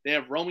 They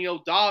have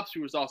Romeo Doubs,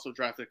 who was also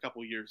drafted a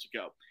couple years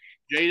ago.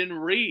 Jaden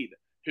Reed,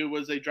 who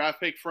was a draft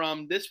pick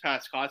from this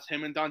past class,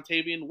 him and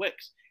Dontavian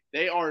Wicks.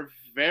 They are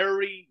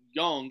very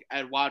young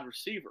at wide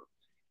receiver.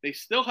 They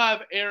still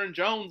have Aaron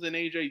Jones and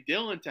A.J.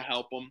 Dillon to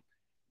help them,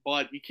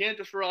 but you can't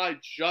just rely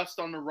just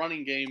on the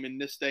running game in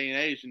this day and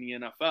age in the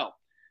NFL.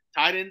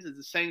 Tight ends is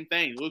the same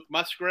thing. Luke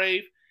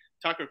Musgrave,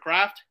 Tucker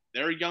Kraft,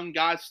 they're young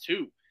guys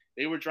too.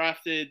 They were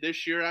drafted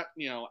this year,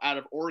 out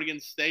of Oregon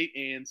State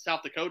and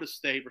South Dakota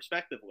State,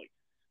 respectively.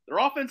 Their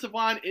offensive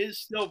line is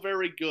still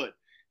very good.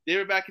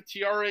 David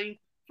Bakhtiari,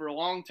 for a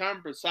long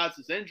time, besides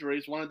his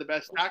injuries, one of the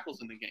best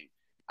tackles in the game.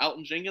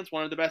 Alton Jenkins,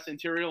 one of the best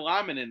interior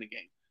linemen in the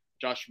game.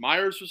 Josh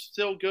Myers was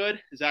still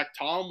good. Zach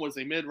Tom was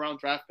a mid-round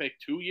draft pick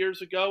 2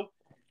 years ago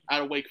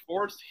out of Wake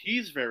Forest.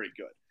 He's very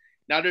good.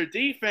 Now, their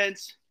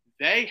defense,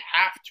 they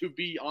have to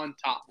be on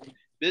top.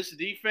 This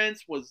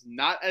defense was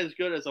not as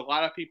good as a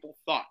lot of people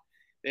thought.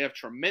 They have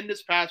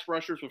tremendous pass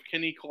rushers with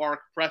Kenny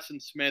Clark, Preston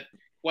Smith,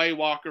 Quay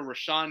Walker,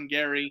 Rashawn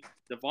Gary,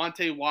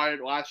 Devontae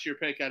Wyatt, last year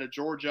pick out of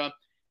Georgia.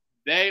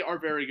 They are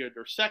very good.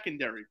 Their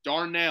secondary,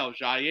 Darnell,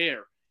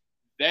 Jair,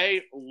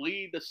 they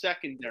lead the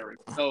secondary.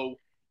 So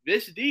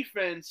this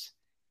defense,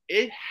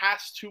 it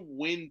has to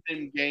win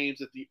them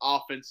games if the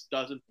offense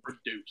doesn't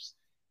produce.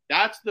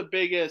 That's the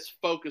biggest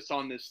focus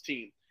on this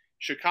team.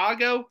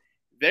 Chicago,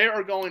 they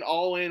are going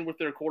all in with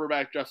their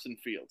quarterback, Justin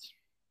Fields.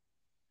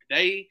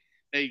 They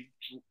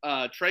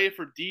traded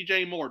for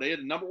DJ Moore. They had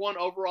the number 1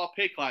 overall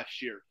pick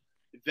last year.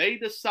 They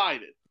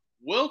decided,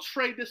 we'll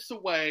trade this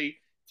away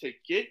to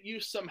get you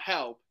some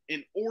help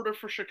in order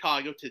for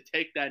Chicago to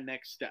take that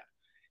next step.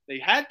 They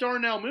had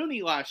Darnell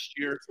Mooney last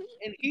year,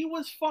 and he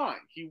was fine.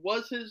 He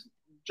was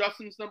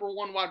Justin's number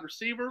 1 wide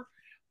receiver,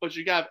 but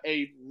you got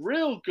a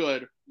real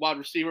good wide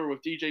receiver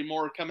with DJ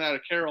Moore coming out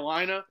of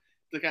Carolina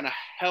to kind of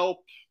help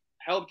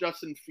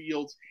Justin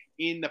Fields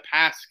in the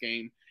pass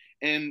game.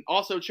 And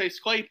also Chase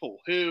Claypool,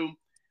 who,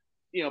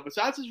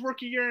 besides his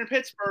rookie year in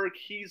Pittsburgh,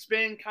 he's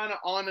been kind of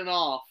on and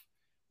off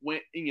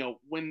when he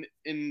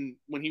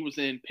was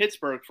in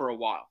Pittsburgh for a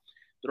while.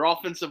 Their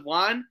offensive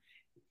line,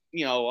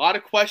 a lot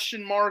of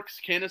question marks.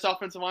 Can this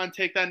offensive line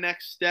take that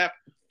next step?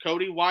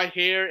 Cody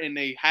Whitehair, and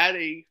they had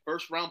a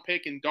first-round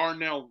pick in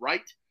Darnell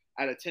Wright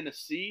out of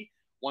Tennessee,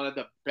 one of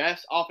the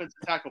best offensive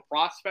tackle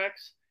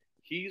prospects.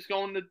 he's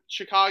going to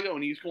Chicago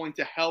and he's going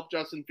to help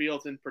Justin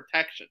Fields in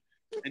protection.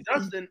 And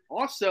Justin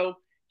also,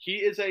 he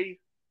is a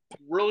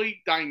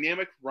really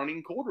dynamic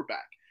running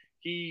quarterback.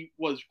 He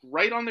was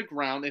great on the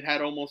ground and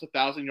had almost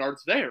 1,000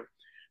 yards there.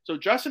 So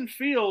Justin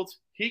Fields,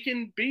 he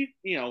can beat,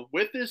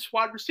 with this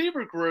wide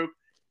receiver group,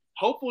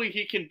 hopefully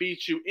he can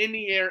beat you in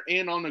the air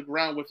and on the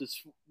ground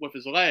with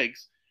his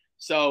legs.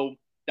 So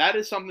that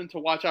is something to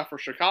watch out for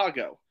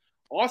Chicago.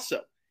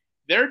 Also,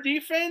 their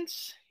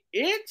defense,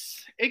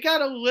 it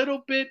got a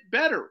little bit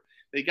better.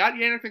 They got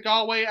Yannick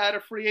Ngakoue out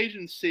of free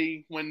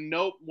agency when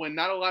not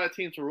a lot of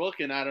teams were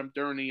looking at him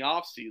during the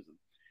offseason.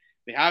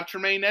 They have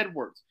Tremaine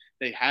Edwards.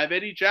 They have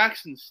Eddie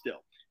Jackson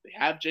still. They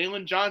have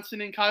Jalen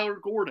Johnson and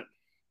Kyler Gordon.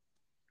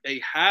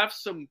 They have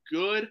some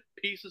good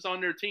pieces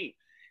on their team.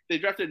 They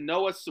drafted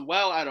Noah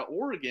Sewell out of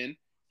Oregon.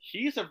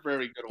 He's a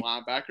very good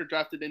linebacker,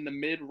 drafted in the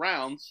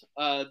mid-rounds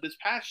this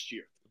past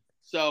year.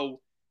 So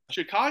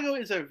Chicago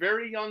is a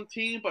very young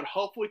team, but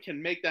hopefully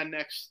can make that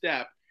next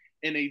step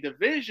in a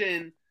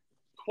division,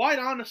 quite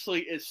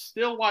honestly, is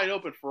still wide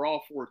open for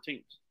all four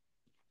teams.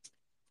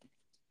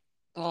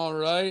 All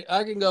right.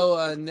 I can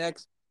go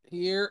next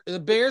here. The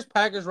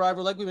Bears-Packers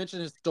rivalry, like we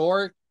mentioned,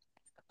 historic.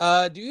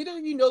 Do either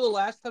of you know the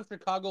last time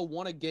Chicago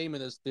won a game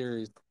in this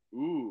series?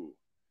 Ooh.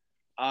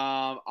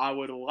 I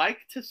would like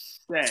to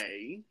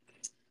say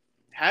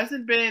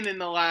hasn't been in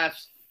the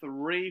last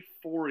 3-4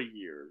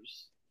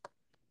 years.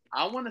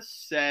 I want to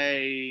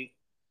say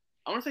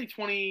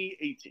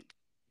 2018.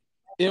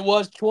 It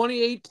was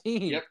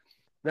 2018. Yep.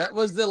 That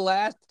was the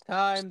last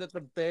time that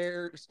the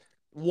Bears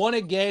won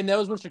a game. That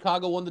was when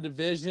Chicago won the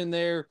division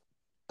there.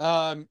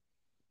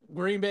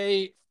 Green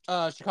Bay,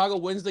 Chicago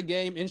wins the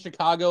game in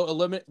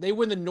Chicago. They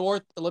win the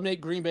North,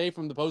 eliminate Green Bay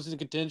from the postseason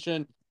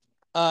contention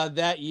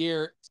that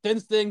year.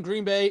 Since then,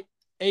 Green Bay,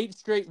 8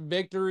 straight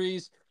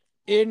victories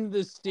in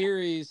the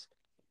series.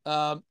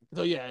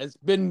 So, yeah, it's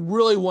been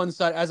really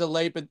one-sided as of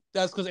late, but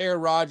that's because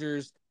Aaron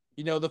Rodgers,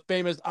 the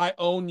famous I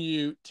own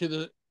you to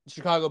the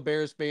Chicago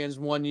Bears fans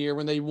one year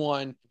when they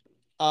won.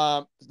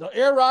 So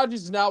Aaron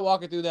Rodgers is not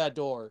walking through that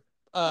door.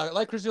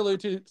 Like Christian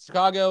alluded to,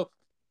 Chicago,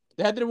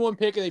 they had the number 1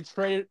 pick and they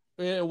traded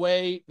it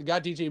away. They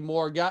got DJ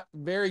Moore, got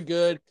very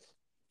good.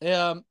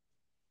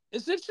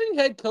 It's interesting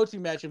head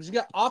coaching matchups. You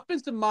got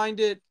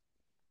offensive-minded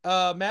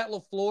Matt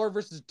LaFleur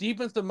versus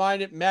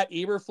defensive-minded Matt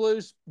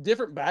Eberflus.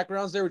 Different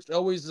backgrounds there, which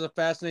always is a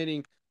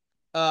fascinating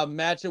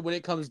matchup when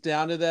it comes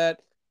down to that.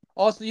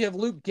 Also, you have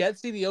Luke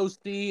Getsy, the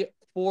OC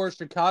for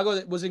Chicago,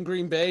 that was in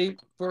Green Bay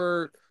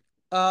for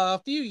a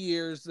few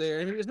years there.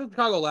 I mean, he was in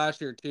Chicago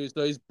last year, too,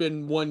 so he's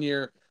been 1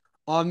 year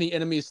on the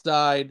enemy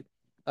side,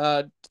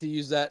 to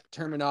use that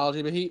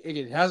terminology. But he,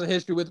 again, has a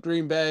history with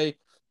Green Bay.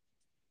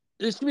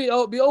 It's going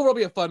to be overall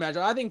a fun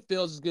matchup. I think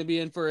Fields is going to be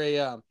in for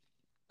a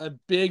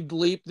big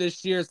leap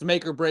this year. It's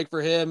make or break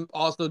for him.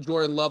 Also,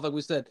 Jordan Love, like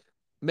we said,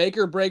 make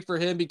or break for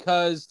him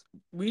because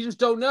we just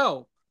don't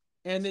know.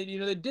 And they,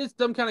 they did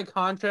some kind of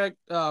contract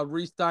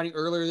re-signing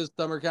earlier this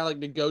summer, kind of like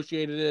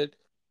negotiated it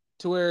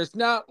to where it's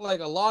not like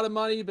a lot of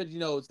money, but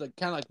it's like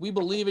kind of like we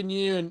believe in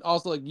you, and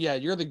also like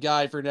you're the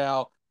guy for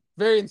now.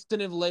 Very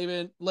incentive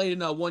laden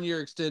 1 year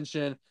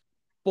extension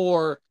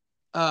for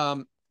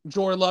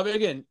Jordan Love.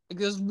 Again,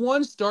 this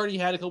one start he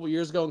had a couple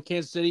years ago in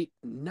Kansas City,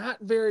 not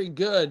very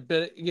good,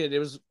 but again, it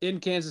was in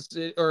Kansas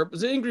City, or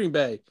was it in Green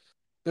Bay?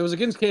 It was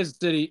against Kansas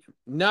City,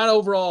 not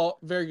overall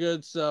very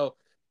good. So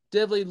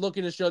definitely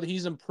looking to show that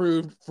he's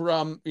improved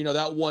from,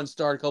 that one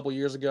start a couple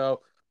years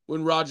ago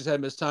when Rodgers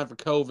had missed time for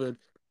COVID.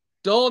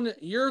 Dalton,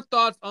 your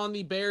thoughts on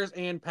the Bears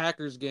and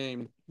Packers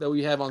game that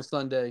we have on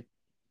Sunday?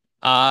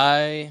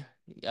 I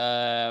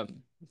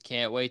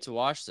can't wait to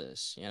watch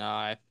this.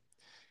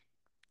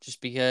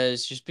 Just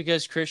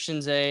because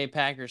Christian's a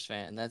Packers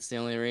fan, that's the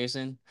only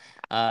reason.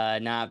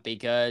 Not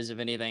because of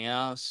anything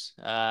else.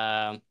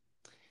 I'm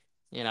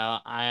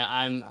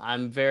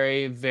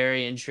very,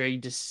 very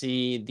intrigued to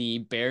see the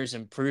Bears'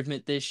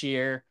 improvement this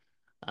year.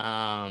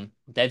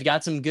 They've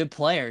got some good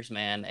players,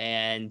 man,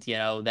 and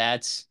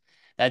that's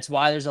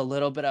why there's a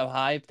little bit of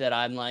hype that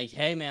I'm like,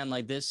 hey, man,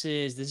 like this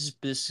is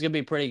gonna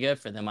be pretty good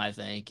for them, I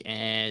think,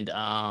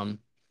 and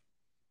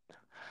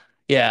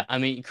yeah, I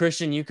mean,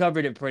 Christian, you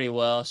covered it pretty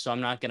well, so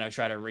I'm not going to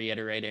try to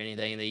reiterate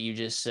anything that you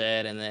just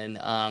said. And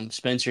then,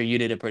 Spencer, you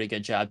did a pretty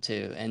good job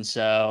too. And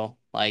so,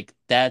 like,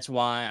 that's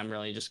why I'm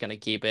really just going to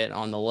keep it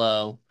on the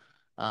low,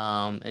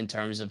 in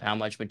terms of how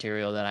much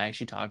material that I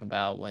actually talk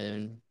about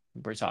when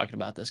we're talking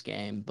about this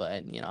game.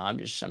 But, I'm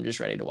just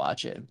ready to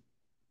watch it.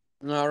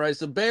 All right,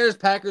 so Bears,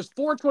 Packers,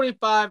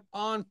 425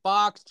 on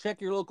Fox. Check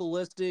your local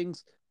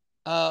listings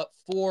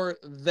for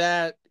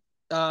that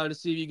to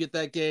see if you get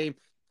that game.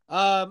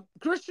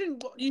 Christian,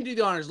 you do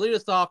the honors. Lead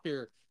us off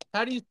here.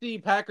 How do you see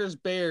Packers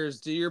Bears?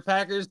 Do your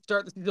Packers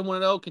start the season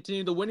 1-0,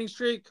 continue the winning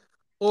streak,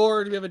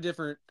 or do you have a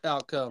different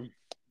outcome?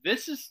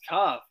 This is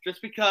tough,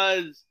 just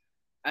because,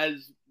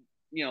 as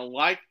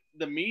like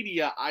the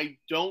media, I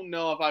don't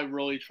know if I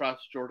really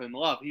trust Jordan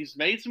Love. He's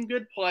made some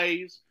good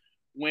plays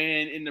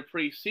when in the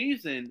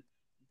preseason,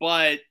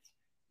 but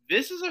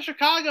this is a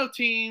Chicago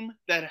team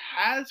that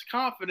has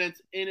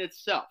confidence in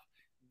itself.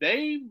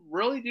 they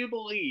really do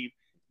believe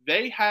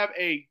they have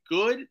a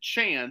good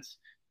chance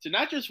to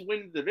not just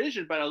win the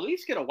division, but at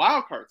least get a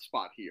wild card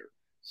spot here.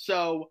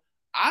 So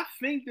I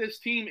think this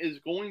team is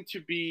going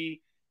to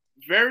be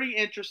very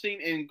interesting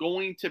and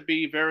going to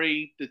be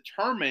very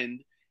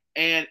determined.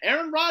 And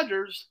Aaron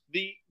Rodgers,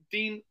 the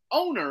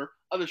owner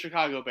of the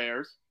Chicago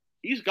Bears,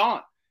 he's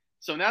gone.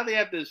 So now they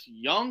have this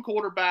young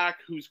quarterback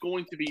who's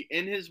going to be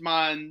in his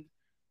mind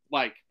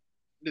like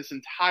this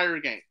entire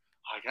game.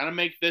 I got to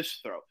make this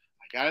throw.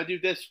 I got to do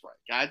this right.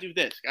 Got to do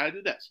this. Got to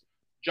do this.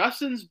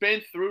 Justin's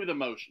been through the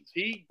motions.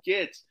 He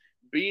gets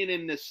being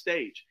in this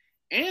stage.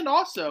 And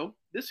also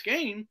this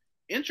game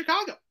in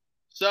Chicago.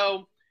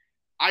 So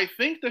I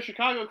think the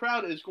Chicago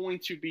crowd is going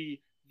to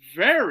be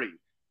very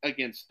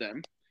against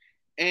them.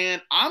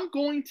 And I'm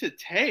going to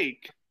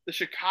take the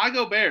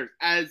Chicago Bears.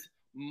 As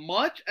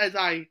much as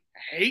I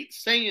hate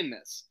saying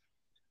this,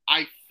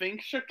 I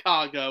think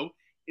Chicago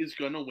is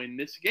going to win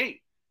this game.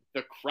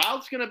 The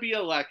crowd's going to be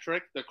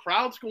electric. The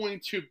crowd's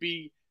going to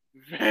be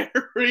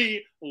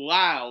very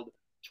loud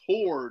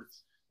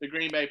towards the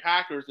Green Bay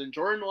Packers. And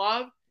Jordan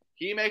Love,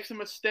 he makes a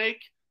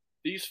mistake,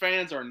 these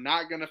fans are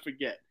not going to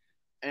forget.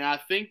 And I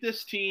think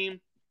this team,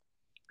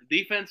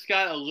 defense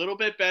got a little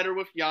bit better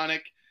with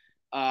Yannick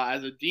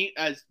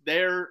as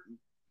their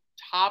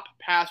top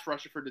pass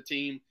rusher for the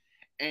team.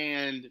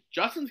 And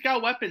Justin's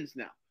got weapons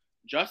now.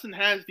 Justin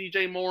has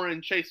DJ Moore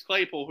and Chase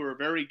Claypool, who are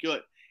very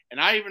good. And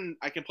I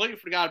completely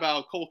forgot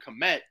about Cole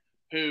Kmet,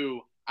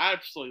 who I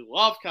absolutely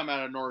love coming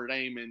out of Notre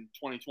Dame in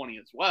 2020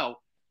 as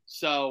well.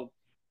 So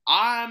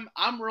I'm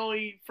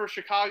really for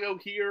Chicago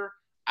here.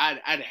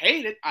 I'd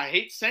hate it. I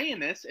hate saying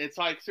this. It's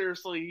like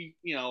seriously,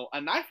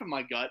 a knife in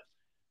my gut.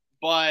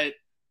 But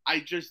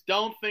I just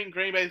don't think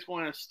Green Bay is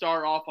going to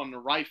start off on the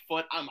right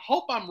foot. I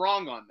hope I'm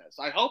wrong on this.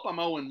 I hope I'm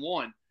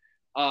 0-1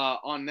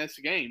 on this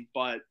game,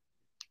 but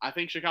I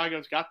think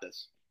Chicago's got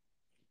this.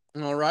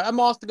 All right. I'm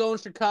also going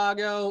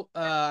Chicago.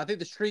 I think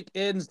the streak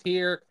ends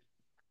here.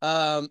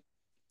 But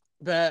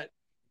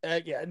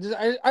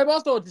I'm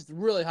also just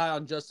really high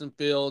on Justin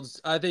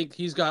Fields. I think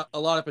he's got a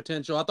lot of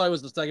potential. I thought he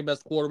was the second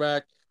best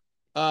quarterback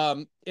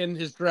in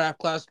his draft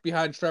class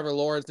behind Trevor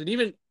Lawrence. And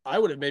even I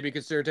would have maybe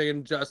considered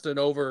taking Justin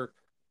over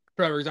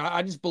Trevor.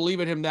 I just believe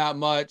in him that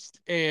much.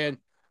 And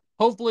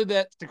hopefully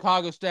that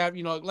Chicago staff,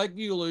 like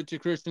you alluded to,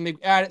 Christian, they've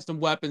added some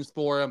weapons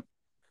for him.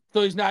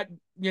 So he's not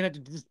going to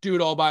have to just do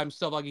it all by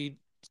himself like he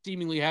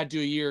seemingly had to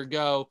a year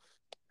ago.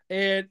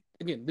 And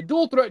again, the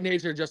dual threat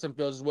nature of Justin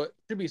Fields is what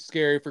should be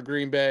scary for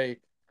Green Bay.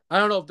 I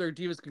don't know if their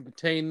defense can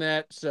contain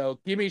that. So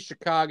give me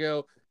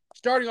Chicago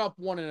starting off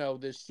 1-0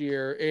 this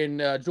year.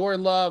 And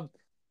Jordan Love,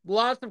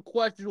 lots of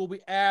questions will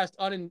be asked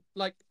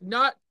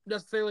not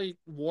necessarily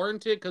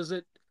warranted because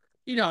it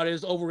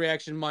is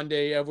overreaction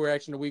Monday,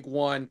 overreaction to week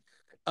 1.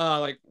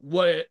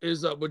 What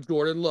is up with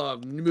Jordan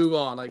Love? Move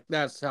on.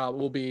 That's how it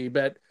will be.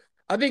 But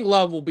I think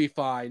Love will be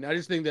fine. I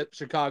just think that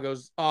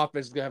Chicago's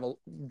offense is going to have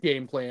a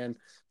game plan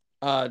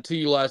to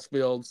utilize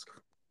Fields.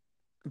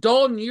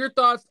 Dalton, your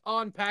thoughts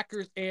on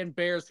Packers and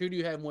Bears? Who do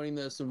you have winning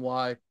this and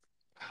why?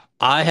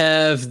 I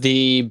have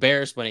the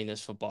Bears winning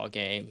this football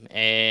game.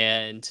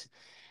 And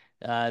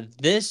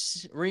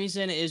this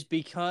reason is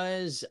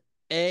because,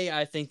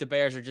 I think the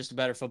Bears are just a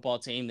better football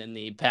team than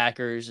the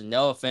Packers. And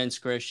no offense,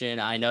 Christian.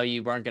 I know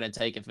you weren't going to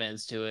take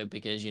offense to it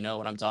because you know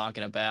what I'm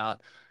talking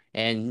about.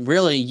 And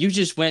really, you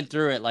just went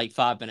through it like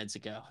 5 minutes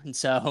ago. And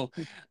so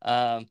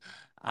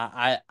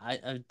I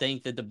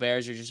think that the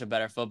Bears are just a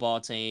better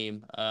football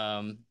team.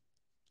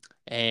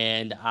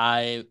 And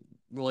I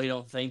really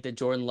don't think that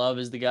Jordan Love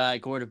is the guy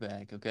at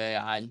quarterback. Okay,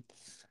 I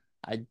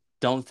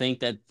don't think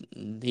that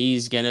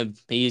he's gonna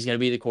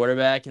be the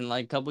quarterback in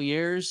like a couple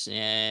years,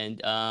 and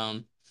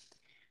I'm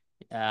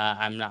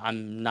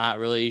not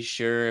really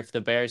sure if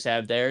the Bears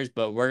have theirs,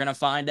 but we're gonna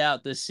find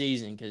out this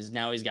season because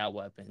now he's got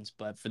weapons.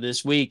 But for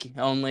this week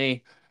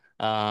only,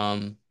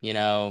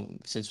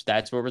 since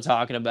that's what we're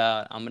talking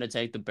about, I'm gonna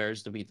take the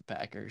Bears to beat the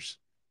Packers.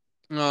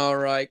 All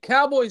right.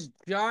 Cowboys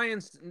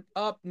Giants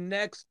up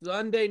next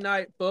Sunday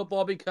Night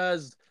Football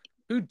because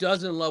who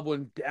doesn't love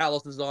when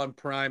Dallas is on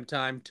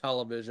primetime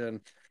television,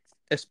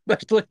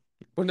 especially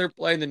when they're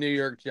playing the New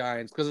York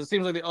Giants because it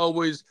seems like they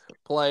always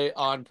play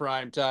on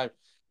primetime.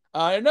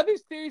 Another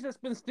series that's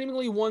been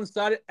seemingly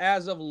one-sided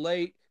as of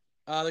late.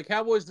 The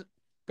Cowboys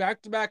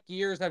back-to-back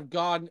years have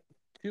gone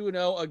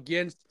 2-0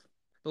 against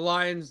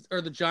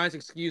the Giants,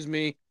 excuse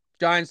me.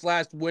 Giants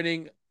last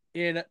winning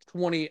in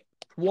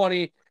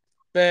 2020.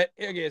 But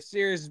again,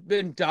 series has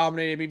been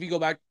dominated. I mean, if you go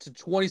back to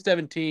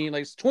 2017,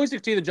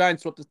 2016, the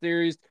Giants swept the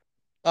series.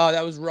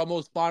 That was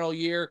Romo's final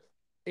year.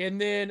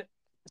 And then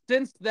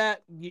since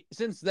that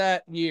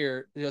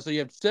year, so you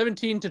have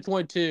 17 to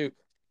 22,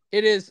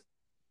 it is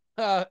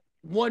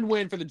one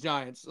win for the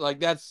Giants.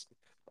 That's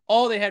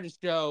all they had to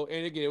show.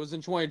 And again, it was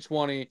in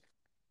 2020.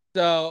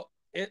 So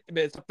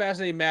it's a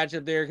fascinating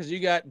matchup there because you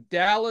got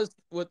Dallas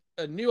with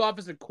a new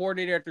offensive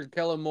coordinator after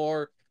Kellen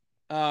Moore.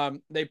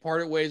 They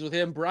parted ways with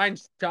him. Brian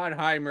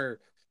Schottenheimer,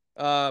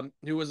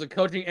 who was a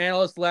coaching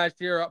analyst last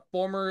year,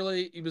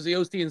 formerly he was the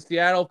OC in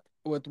Seattle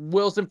with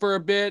Wilson for a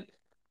bit.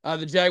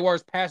 the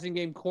Jaguars passing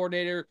game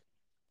coordinator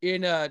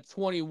in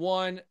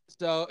 21.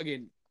 So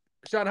again,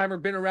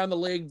 Schottenheimer been around the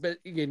league, but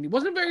again, he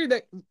wasn't very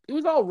that. He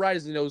was all right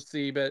as an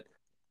OC, but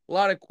a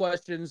lot of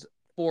questions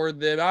for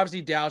them.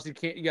 Obviously, Dallas, you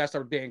got to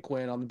start with Dan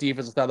Quinn on the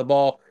defensive side of the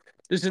ball.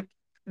 This is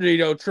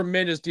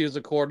tremendous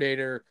defensive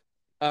coordinator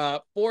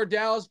for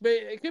Dallas. But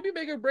it could be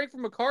making a break for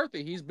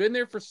McCarthy. He's been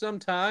there for some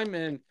time,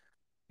 and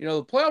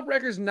the playoff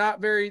record's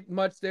not very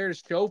much there to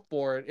show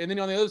for it. And then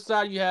on the other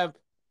side, you have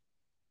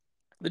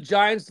the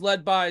Giants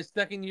led by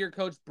second-year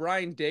coach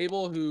Brian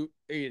Dable, who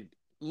he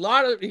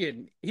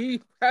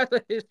has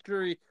a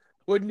history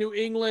with New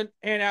England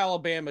and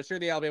Alabama. Sure,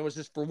 the Alabama was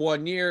just for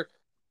 1 year,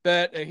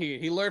 but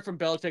he learned from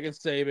Belichick and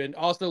Saban.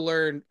 Also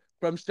learned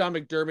from Sean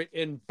McDermott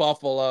in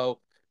Buffalo.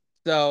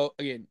 So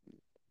again,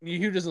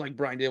 who doesn't like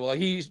Brian Dable?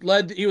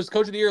 He was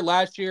coach of the year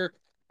last year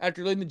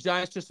after leading the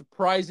Giants to a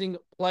surprising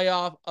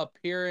playoff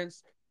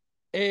appearance.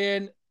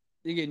 And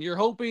again, you're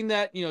hoping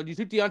that you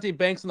took Deontay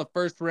Banks in the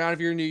first round if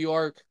you're in New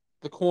York,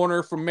 the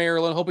corner from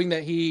Maryland, hoping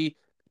that he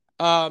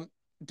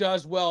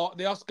does well.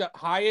 They also got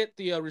Hyatt,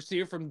 the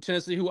receiver from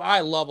Tennessee, who I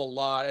love a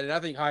lot, and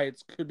I think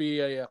Hyatt could be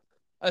a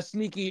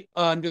sneaky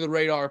under the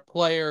radar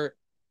player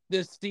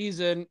this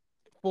season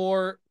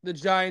for the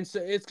Giants.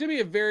 It's going to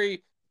be a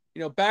very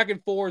back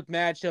and forth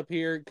matchup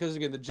here because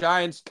again, the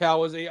Giants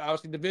Cowboys,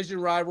 obviously division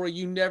rivalry.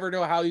 You never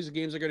know how these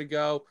games are going to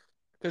go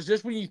because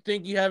just when you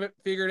think you have it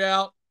figured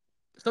out,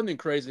 something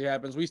crazy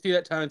happens. We see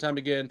that time and time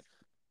again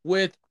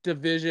with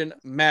division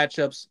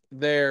matchups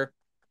there.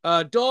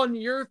 Dawn,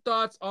 your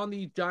thoughts on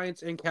the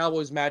Giants and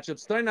Cowboys matchup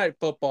Sunday Night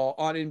Football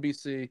on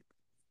NBC?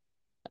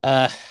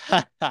 Uh,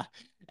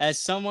 as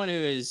someone who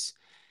is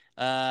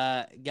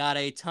got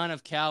a ton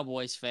of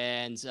Cowboys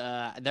fans,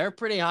 they're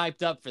pretty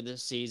hyped up for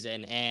this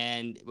season.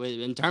 And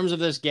in terms of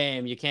this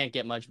game, you can't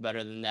get much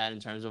better than that in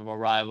terms of a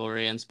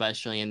rivalry, and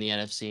especially in the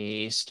NFC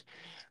East,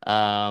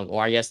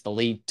 or I guess the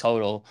league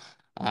total.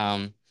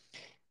 Um,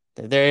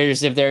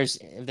 if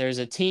there's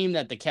a team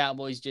that the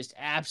Cowboys just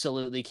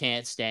absolutely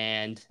can't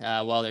stand,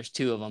 well, there's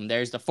two of them.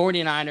 There's the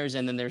 49ers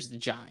and then there's the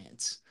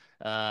Giants.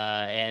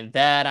 And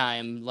that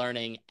I'm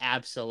learning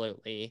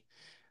absolutely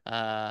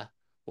uh,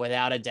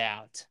 without a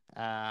doubt.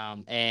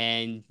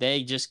 And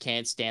they just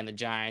can't stand the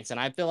Giants. And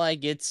I feel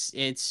like it's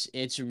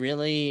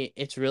really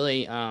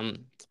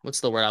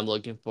what's the word I'm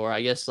looking for?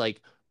 I guess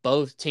like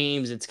both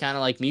teams, it's kind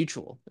of like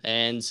mutual.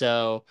 And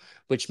so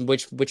which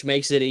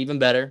makes it even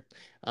better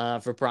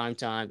for prime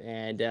time.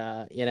 And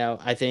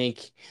I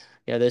think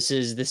this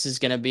is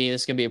gonna be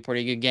a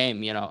pretty good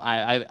game.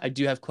 I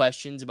do have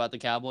questions about the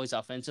Cowboys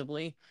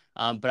offensively,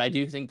 but I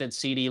do think that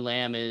CD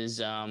Lamb is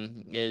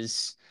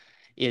the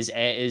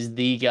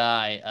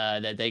guy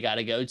that they got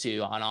to go to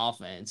on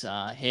offense.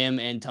 Him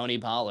and Tony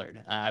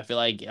Pollard. I feel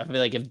like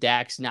if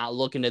Dak's not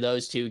looking to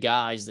those two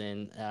guys,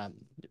 then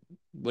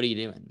what are you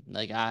doing?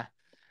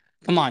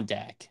 Come on,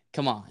 Dak,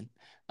 come on.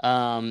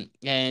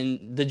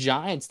 And the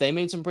Giants, they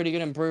made some pretty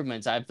good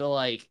improvements. I feel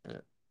like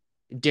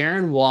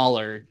Darren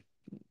Waller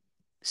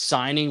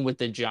signing with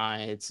the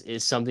Giants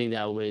is something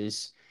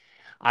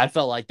I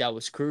felt like that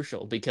was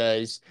crucial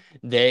because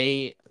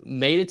they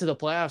made it to the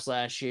playoffs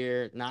last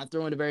year, not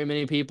throwing to very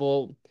many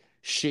people.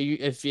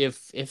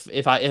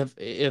 If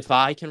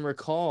I can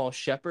recall,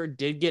 Shepard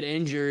did get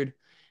injured,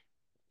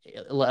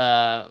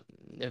 uh,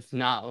 if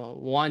not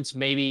once,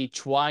 maybe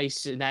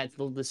twice in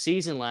the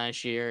season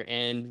last year.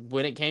 And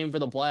when it came for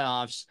the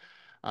playoffs,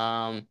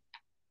 um,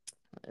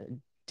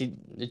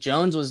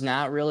 Jones was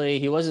not really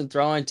he wasn't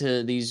throwing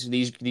to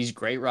these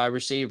great wide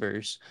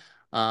receivers.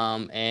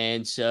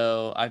 And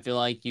so I feel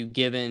like you've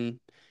given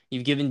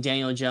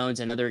Daniel Jones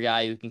another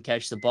guy who can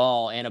catch the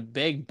ball and a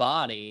big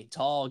body,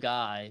 tall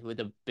guy with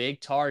a big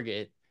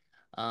target.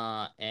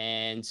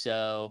 And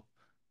so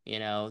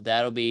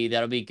that'll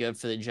be good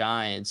for the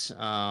Giants.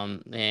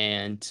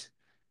 And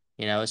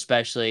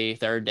especially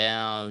third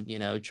down,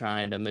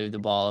 trying to move the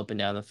ball up and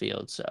down the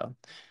field. So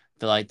I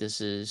feel like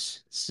this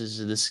is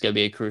gonna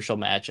be a crucial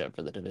matchup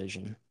for the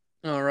division.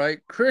 All right,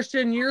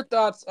 Christian, your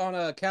thoughts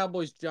on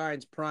Cowboys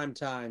Giants prime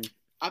time?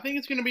 I think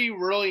it's going to be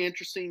really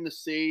interesting to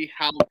see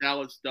how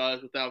Dallas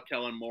does without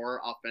Kellen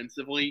Moore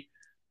offensively.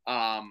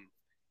 Um,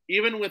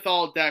 Even with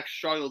all Dak's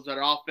struggles,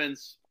 that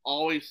offense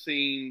always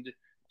seemed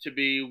to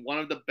be one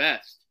of the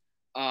best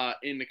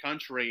in the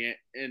country,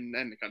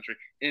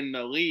 in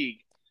the league.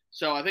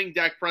 So I think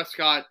Dak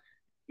Prescott,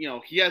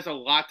 he has a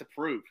lot to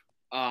prove.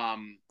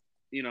 Um,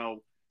 you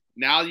know,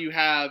 Now you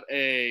have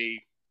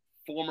a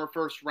former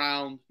first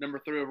round number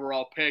 3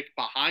 overall pick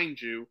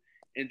behind you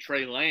in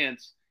Trey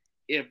Lance.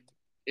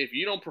 If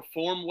you don't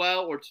perform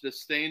well or to the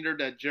standard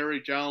that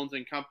Jerry Jones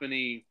and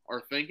company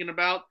are thinking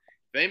about,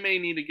 they may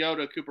need to go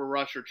to Cooper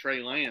Rush or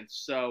Trey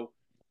Lance. So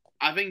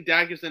I think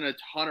Dak is in a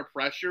ton of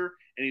pressure,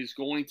 and he's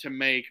going to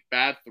make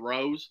bad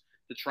throws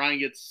to try and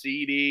get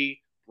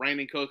CD,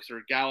 Brandon Cooks,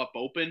 or Gallup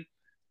open.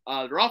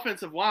 Their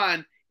offensive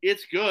line,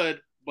 it's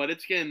good, but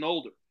it's getting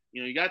older.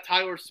 You got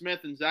Tyler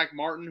Smith and Zach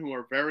Martin, who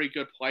are very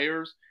good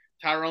players.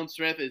 Tyrone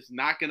Smith is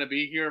not going to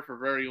be here for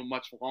very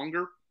much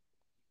longer.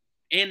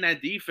 And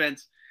that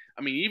defense,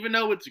 I mean, even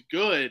though it's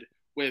good,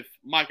 with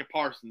Micah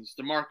Parsons,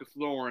 DeMarcus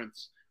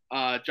Lawrence,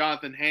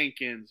 Jonathan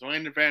Hankins,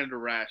 Landon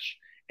Vander Esch.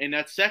 And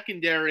that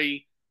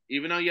secondary,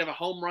 even though you have a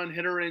home run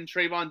hitter in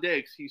Trayvon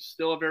Diggs, he's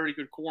still a very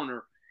good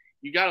corner.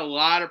 You got a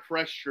lot of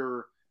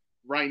pressure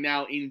right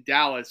now in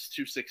Dallas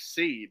to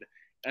succeed.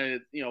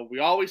 And, we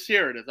always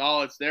hear it.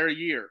 It's their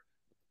year.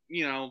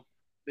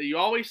 You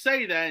always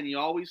say that and you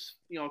always,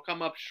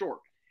 come up short.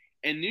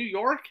 In New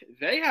York,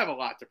 they have a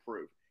lot to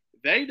prove.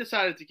 They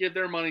decided to give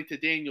their money to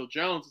Daniel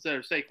Jones instead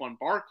of Saquon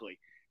Barkley.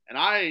 And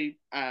I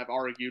have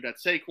argued that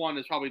Saquon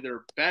is probably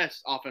their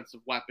best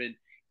offensive weapon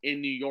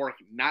in New York,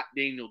 not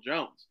Daniel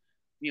Jones.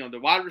 The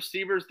wide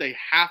receivers, they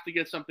have to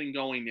get something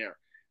going there.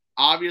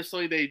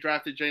 Obviously, they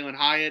drafted Jalen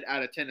Hyatt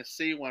out of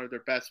Tennessee, one of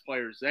their best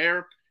players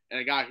there, and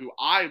a guy who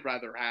I'd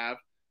rather have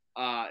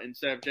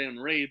instead of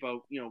Jalen Reed, but,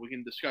 we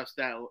can discuss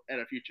that at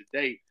a future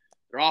date.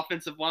 Their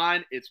offensive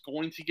line, it's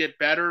going to get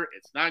better.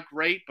 It's not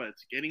great, but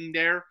it's getting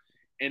there.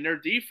 And their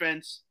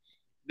defense,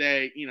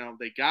 they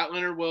got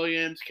Leonard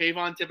Williams.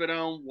 Kayvon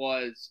Thibodeau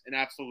was an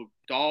absolute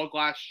dog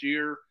last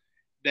year.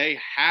 They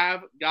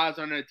have guys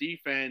on their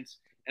defense.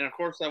 And, of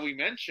course, that we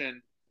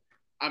mentioned,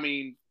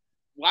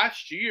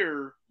 last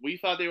year we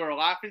thought they were a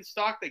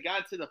laughingstock. They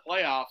got into the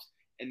playoffs,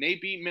 and they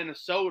beat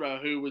Minnesota,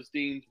 who was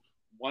deemed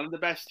one of the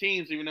best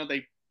teams, even though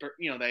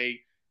they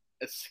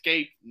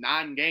escaped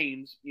 9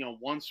 games,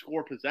 one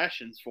score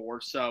possessions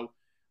for. So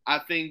I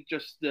think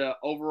just the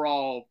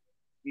overall,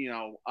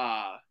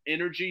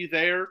 energy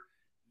there,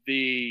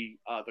 the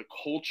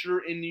culture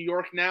in New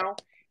York now,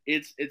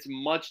 it's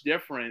much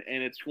different,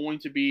 and it's going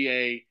to be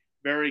a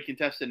very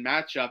contested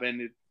matchup.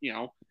 And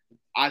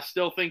I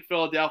still think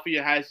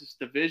Philadelphia has this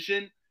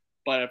division,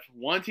 but if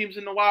one team's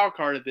in the wild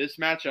card, this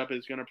matchup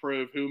is going to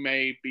prove who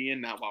may be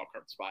in that wild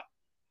card spot.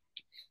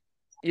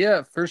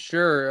 Yeah, for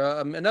sure.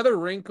 Another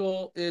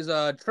wrinkle is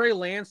Trey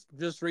Lance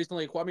just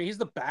recently acquired. He's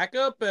the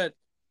backup, but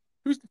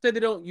who's to say they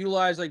don't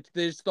utilize, they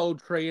just throw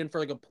Trey in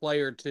for a play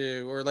or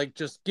two, or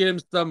just get him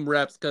some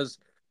reps? Because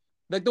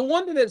the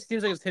one thing that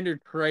seems like it's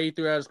hindered Trey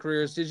throughout his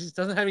career is he just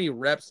doesn't have any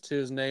reps to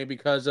his name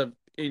because of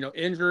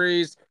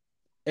injuries,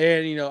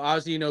 and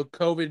obviously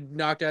COVID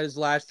knocked out his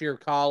last year of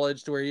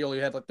college to where he only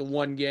had the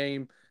one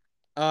game,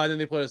 and then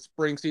they put a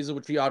spring season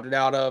which he opted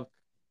out of.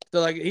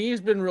 So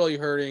he's been really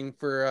hurting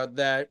for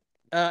that.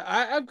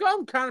 I've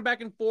gone kind of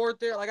back and forth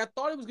there. I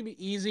thought it was gonna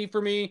be easy for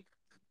me,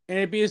 and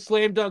it'd be a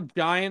slam dunk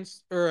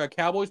Giants or a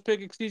Cowboys pick,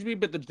 excuse me.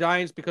 But the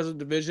Giants, because of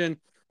the division,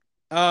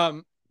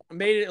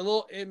 made it a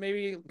little. It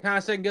maybe kind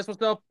of second guess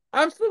myself.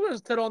 I'm still gonna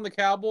settle on the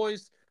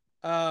Cowboys.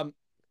 I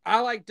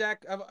like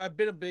Dak. I've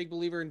been a big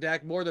believer in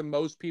Dak more than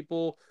most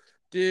people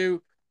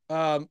do.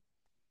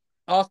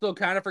 Also,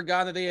 kind of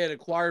forgot that they had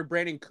acquired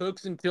Brandon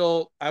Cooks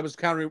until I was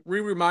kind of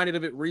reminded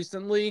of it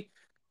recently.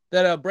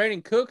 That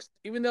Brandon Cooks,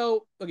 even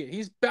though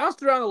he's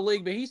bounced around the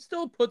league, but he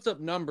still puts up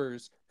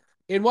numbers.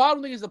 And while I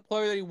don't think he's the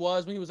player that he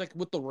was when he was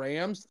with the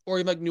Rams or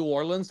in New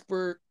Orleans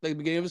for the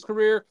beginning of his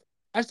career,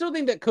 I still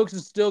think that Cooks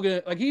is still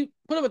gonna he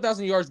put up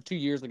 1,000 yards 2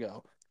 years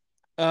ago.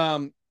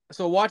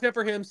 So watch out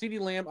for him. CeeDee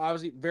Lamb,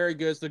 obviously very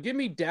good. So give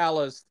me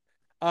Dallas.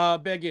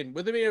 But again,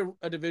 with it being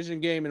a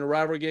division game and a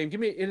rivalry game, give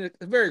me in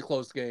a very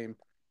close game.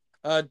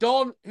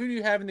 Dalton, who do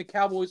you have in the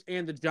Cowboys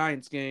and the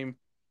Giants game?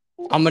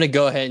 I'm going to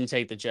go ahead and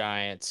take the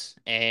Giants.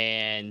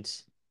 And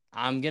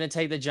I'm going to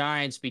take the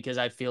Giants because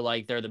I feel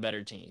like they're the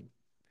better team.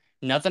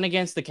 Nothing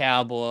against the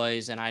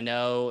Cowboys. And I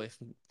know if,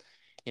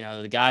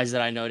 the guys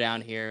that I know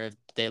down here, if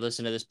they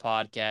listen to this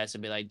podcast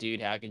and be like,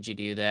 dude, how could you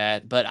do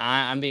that? But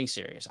I'm being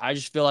serious. I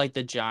just feel like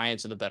the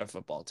Giants are the better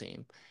football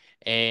team.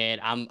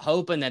 And I'm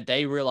hoping that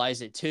they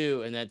realize it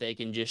too, and that they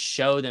can just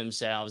show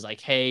themselves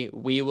hey,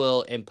 we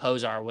will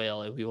impose our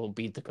will and we will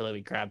beat the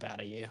living crap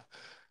out of you.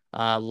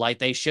 Like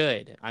they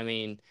should.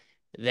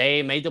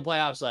 They made the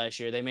playoffs last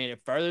year. They made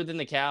it further than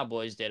the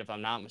Cowboys did, if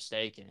I'm not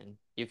mistaken.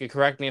 You could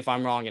correct me if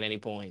I'm wrong at any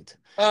point.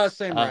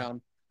 Same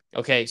round.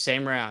 Okay,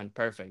 same round.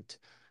 Perfect.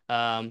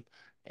 And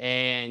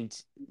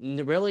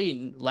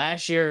really,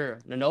 last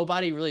year,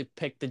 nobody really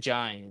picked the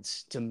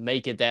Giants to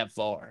make it that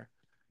far.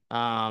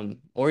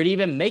 Or to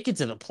even make it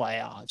to the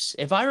playoffs.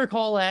 If I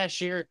recall last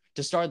year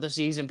to start the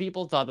season,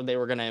 people thought that they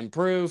were going to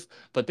improve,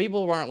 but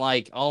people weren't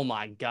like, oh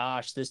my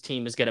gosh, this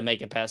team is going to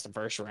make it past the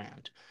first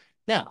round.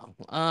 No.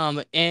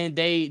 And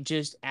they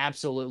just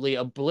absolutely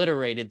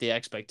obliterated the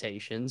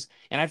expectations.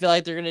 And I feel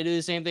like they're going to do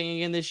the same thing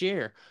again this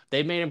year.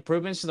 They've made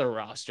improvements to their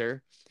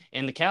roster,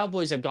 and the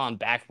Cowboys have gone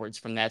backwards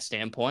from that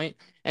standpoint.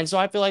 And so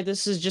I feel like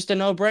this is just a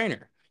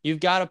no-brainer. You've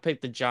got to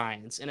pick the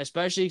Giants, and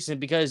especially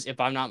because, if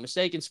I'm not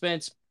mistaken,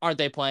 Spence, aren't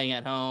they playing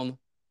at home?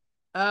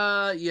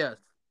 Yes.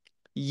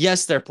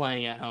 Yes, they're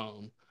playing at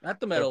home. At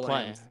the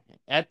Meadowlands.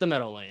 At the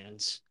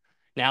Meadowlands.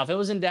 Now, if it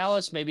was in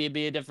Dallas, maybe it'd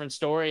be a different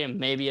story, and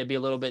maybe it'd be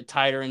a little bit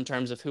tighter in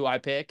terms of who I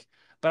pick.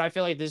 But I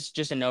feel like this is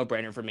just a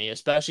no-brainer for me,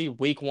 especially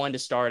week 1 to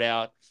start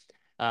out.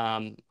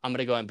 I'm going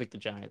to go ahead and pick the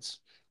Giants.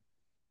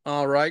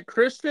 All right,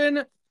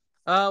 Christian.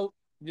 Dawn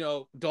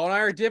and I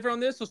are different on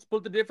this, so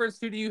split the difference.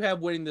 Who do you have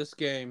winning this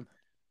game?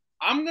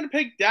 I'm going to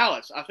pick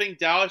Dallas. I think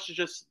Dallas is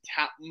just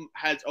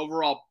has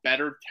overall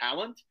better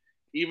talent,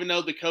 even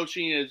though the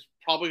coaching is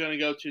probably going to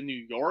go to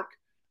New York.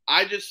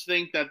 I just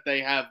think that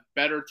they have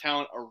better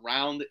talent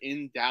around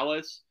in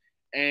Dallas,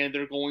 and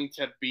they're going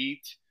to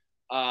beat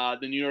the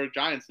New York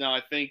Giants. Now,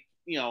 I think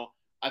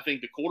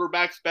the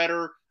quarterback's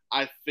better.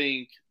 I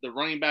think the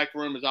running back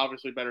room is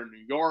obviously better in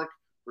New York.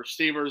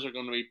 Receivers are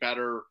going to be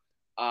better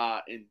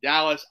in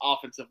Dallas.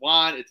 Offensive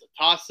line, it's a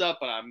toss up,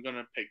 but I'm going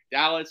to pick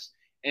Dallas.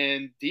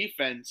 And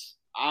defense,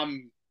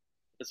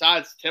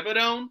 besides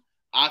Thibodeau,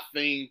 I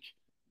think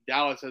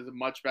Dallas has a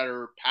much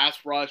better pass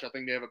rush. I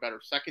think they have a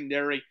better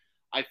secondary.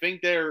 I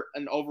think they're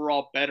an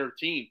overall better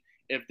team.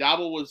 If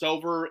Dabble was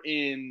over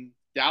in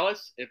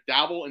Dallas, if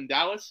Dabble in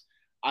Dallas,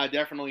 I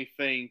definitely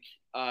think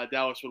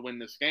Dallas would win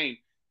this game.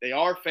 They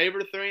are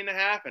favored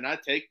 3.5, and I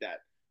take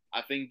that.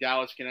 I think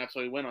Dallas can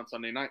absolutely win on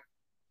Sunday night.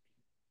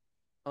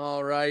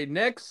 All right,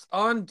 next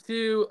on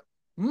to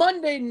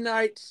Monday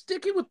night.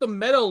 Sticking with the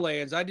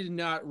Meadowlands, I did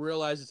not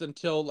realize this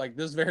until like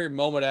this very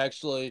moment.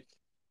 Actually,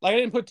 like I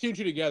didn't put two and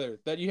two together.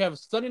 That you have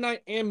Sunday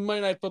night and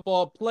Monday night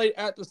football played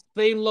at the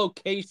same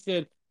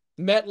location,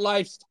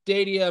 MetLife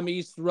Stadium,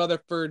 East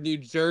Rutherford, New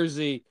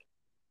Jersey.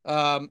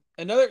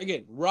 Another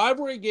again,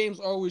 rivalry games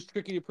are always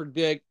tricky to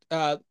predict.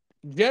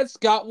 Jets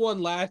got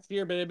one last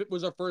year, but it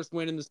was our first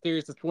win in the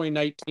series of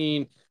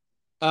 2019.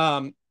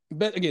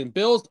 But again,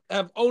 Bills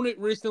have owned it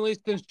recently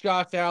since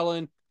Josh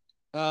Allen,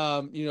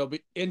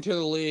 into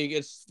the league.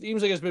 It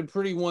seems like it's been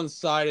pretty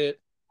one-sided.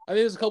 I think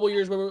there's a couple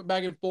years where we went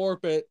back and forth,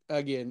 but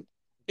again,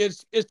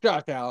 it's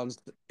Josh Allen's.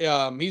 He's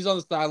on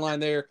the sideline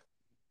there.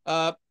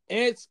 And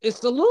it's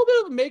a little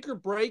bit of a make or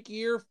break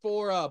year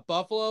for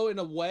Buffalo in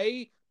a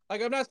way.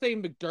 Like I'm not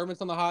saying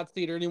McDermott's on the hot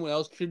seat or anyone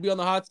else should be on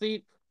the hot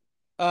seat.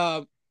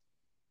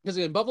 Because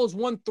again, Buffalo's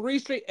won 3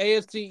 straight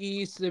AFC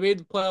East. They made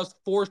the playoffs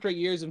 4 straight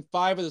years, and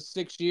 5 of the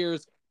 6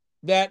 years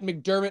that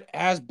McDermott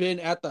has been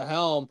at the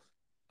helm.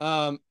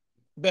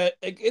 But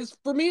it's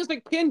for me, it's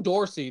like Ken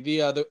Dorsey,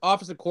 the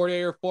offensive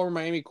coordinator, former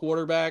Miami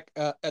quarterback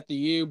at the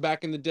U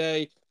back in the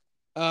day.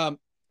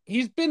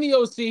 He's been the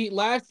OC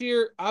last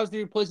year. Obviously,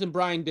 replacing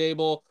Brian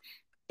Dable.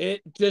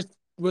 It just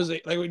was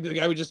like the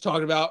guy we just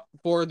talked about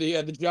for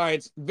the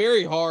Giants.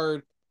 Very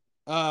hard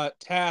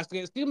task.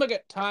 It seemed like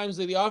at times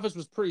the offense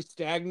was pretty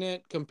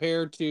stagnant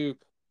compared to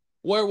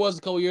where it was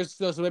a couple years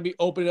ago. So maybe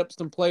open up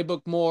some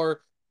playbook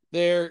more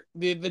there.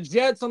 The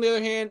Jets, on the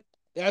other hand,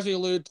 as we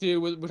alluded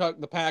to, we're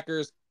talking the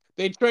Packers.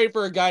 They traded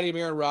for a guy named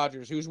Aaron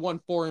Rodgers, who's won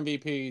 4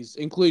 MVPs,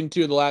 including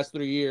 2 of the last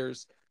 3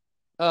 years.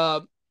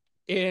 And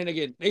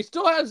again, they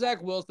still have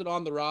Zach Wilson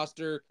on the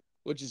roster,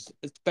 which is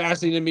it's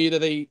fascinating to me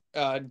that they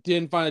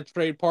didn't find a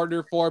trade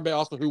partner for him, but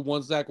also who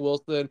wants Zach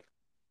Wilson.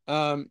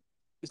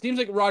 It seems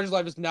like Rodgers'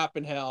 life has not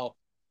been hell.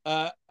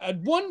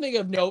 One thing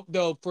of note,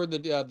 though, for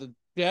the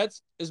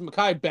Jets is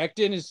Mekhi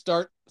Becton is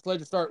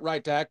slated to start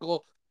right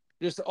tackle.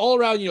 Just all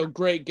around,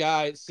 great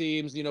guy, it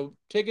seems,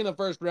 taking the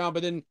first round,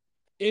 but then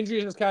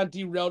injuries has kind of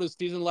derailed his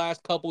season the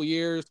last couple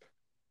years.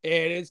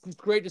 And it's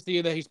great to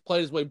see that he's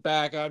played his way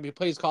back. I mean, he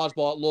plays college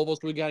ball at Louisville,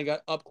 so we kind of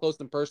got up close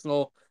and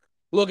personal.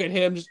 Look at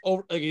him, just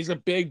over like he's a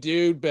big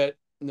dude, but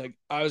like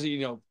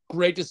obviously,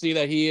 great to see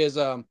that he is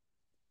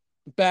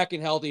back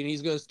and healthy, and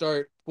he's going to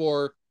start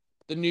for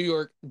the New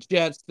York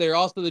Jets. They're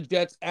also the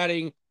Jets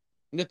adding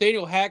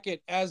Nathaniel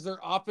Hackett as their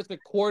offensive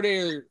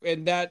coordinator,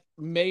 and that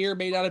may or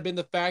may not have been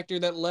the factor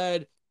that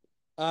led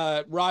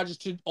Rodgers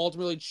to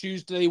ultimately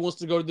choose that he wants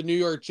to go to the New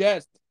York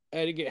Jets.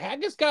 And again,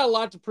 Hackett's got a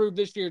lot to prove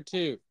this year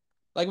too.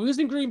 Like when he was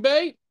in Green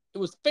Bay, it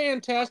was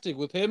fantastic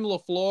with him,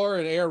 LaFleur,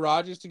 and Aaron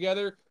Rodgers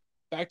together,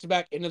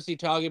 back-to-back NFC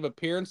title game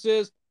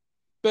appearances.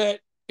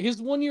 But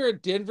his 1 year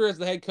at Denver as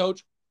the head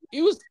coach,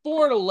 he was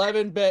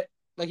 4-11, but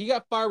like he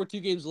got fired with 2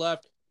 games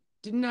left.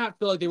 Did not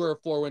feel like they were a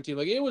 4-win team.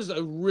 Like it was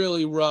a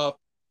really rough,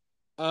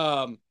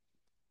 time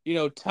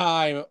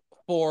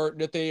for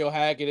Nathaniel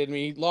Hackett. I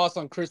mean, he lost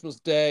on Christmas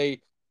Day,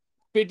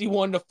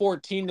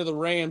 51-14 to the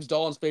Rams,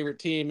 Dalton's favorite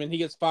team, and he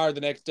gets fired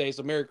the next day.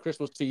 So Merry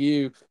Christmas to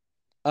you.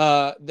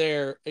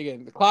 There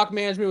again, the clock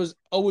management was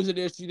always an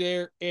issue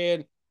there,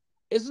 and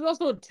it's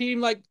also a team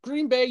like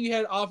Green Bay. You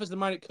had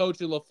offensive-minded coach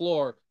in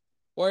LaFleur,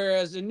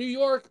 whereas in New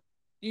York,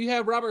 you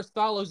have Robert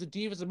Saleh, who's a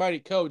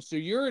defensive-minded coach. So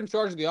you're in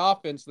charge of the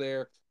offense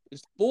there.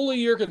 It's fully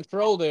your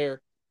control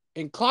there.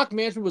 And clock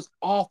management was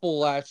awful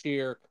last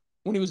year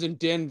when he was in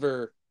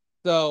Denver.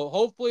 So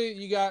hopefully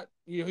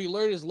he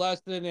learned his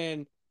lesson.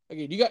 And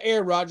again, you got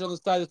Aaron Rodgers on the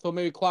side, so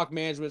maybe clock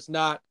management's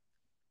not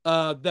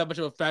that much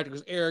of a factor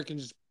because Aaron can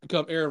just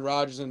become Aaron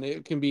Rodgers, and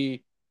it can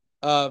be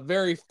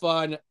very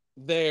fun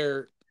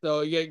there.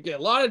 So you get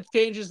a lot of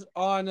changes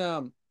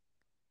on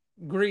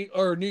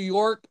New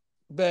York,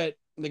 but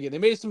again, they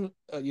made some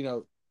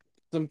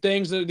some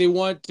things that they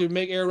want to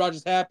make Aaron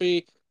Rodgers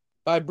happy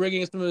by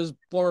bringing some of his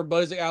former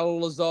buddies like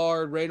Alan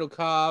Lazard, Randall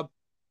Cobb.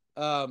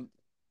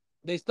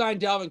 They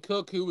signed Dalvin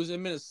Cook, who was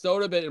in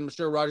Minnesota, but I'm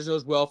sure Rodgers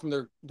knows well from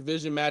their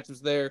division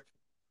matchups there.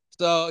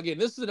 So again,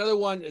 this is another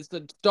one. It's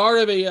the start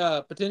of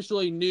a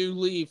potentially new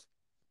leaf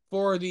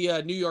for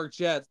the New York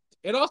Jets.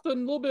 And also a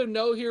little bit of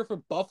note here for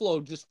Buffalo,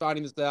 just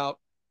finding this out.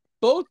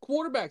 Both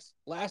quarterbacks,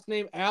 last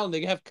name Allen,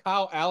 they have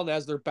Kyle Allen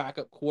as their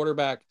backup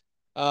quarterback.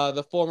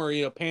 the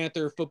former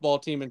Panther football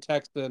team in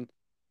Texan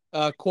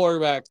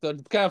quarterback. So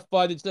it's kind of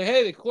fun to say,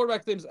 hey, the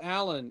quarterback's name's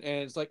Allen,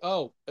 and it's like,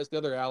 oh, it's the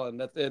other Allen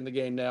that's in the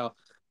game now.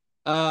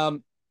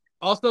 Um,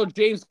 Also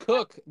James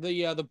Cook,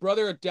 the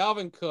brother of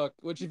Dalvin Cook,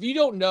 which if you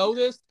don't know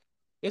this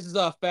is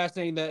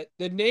fascinating that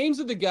the names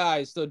of the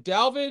guys. So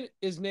Dalvin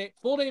is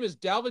full name is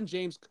Dalvin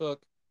James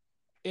Cook,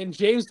 and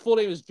James' full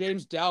name is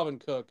James Dalvin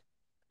Cook.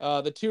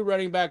 The two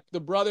running back, the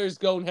brothers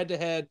going head to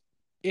head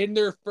in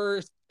their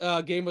first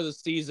game of the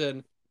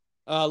season.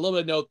 A little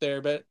bit of note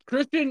there, but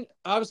Christian,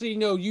 obviously,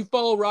 you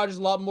follow Rodgers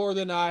a lot more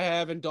than I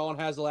have, and Dawn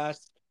has the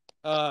last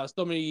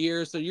so many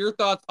years. So your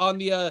thoughts on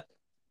the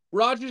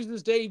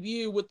Rodgers'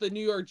 debut with the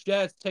New York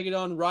Jets taking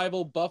on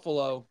rival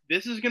Buffalo?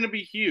 This is going to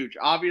be huge.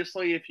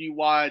 Obviously, if you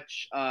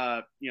watch,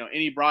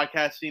 any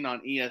broadcasting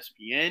on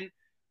ESPN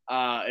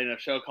in a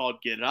show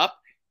called Get Up,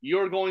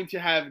 you're going to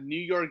have New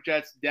York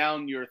Jets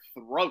down your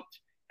throat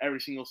every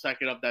single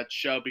second of that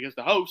show because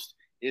the host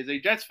is a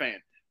Jets fan.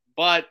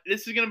 But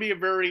this is going to be a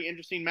very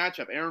interesting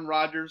matchup. Aaron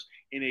Rodgers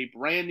in a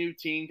brand new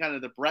team, kind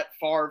of the Brett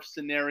Favre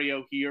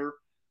scenario here.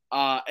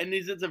 And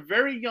it's a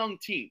very young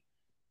team.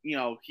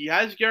 He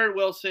has Garrett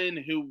Wilson,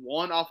 who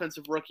won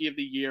Offensive Rookie of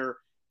the Year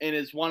and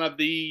is one of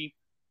the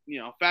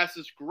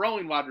fastest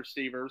growing wide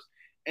receivers,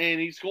 and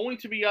he's going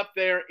to be up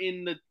there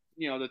in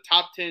the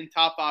top 10,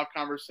 top 5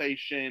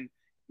 conversation,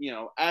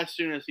 as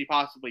soon as he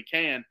possibly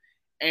can.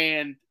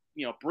 And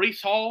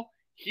Brees Hall,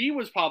 he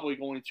was probably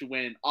going to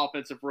win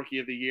Offensive Rookie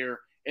of the Year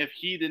if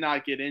he did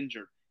not get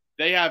injured.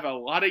 They have a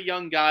lot of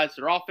young guys.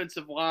 Their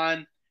offensive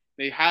line,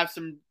 they have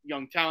some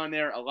young talent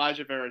there.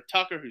 Elijah Vera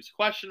Tucker, who's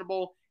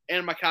questionable,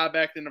 and Mekhi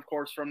Becton, of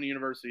course, from the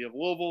University of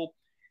Louisville.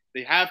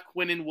 They have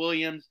Quinnen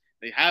Williams.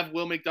 They have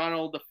Will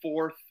McDonald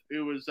IV,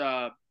 who was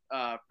a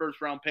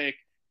first-round pick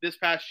this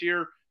past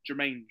year.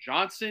 Jermaine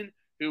Johnson,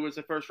 who was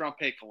a first-round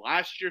pick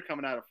last year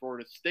coming out of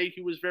Florida State,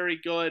 who was very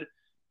good.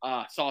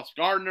 Sauce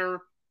Gardner,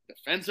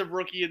 defensive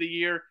rookie of the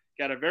year.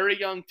 Got a very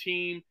young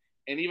team.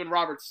 And even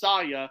Robert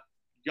Saya,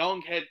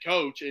 young head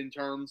coach in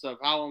terms of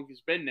how long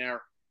he's been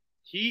there.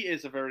 He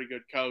is a very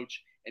good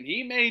coach. And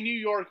he made New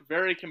York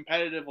very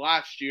competitive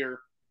last year,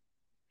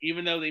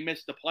 even though they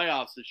missed the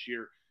playoffs this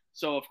year.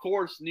 So, of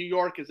course, New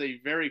York is a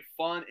very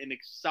fun and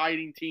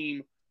exciting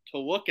team to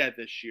look at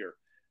this year.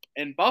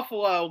 And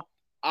Buffalo,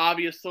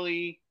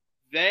 obviously,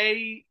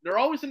 they're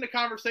always in the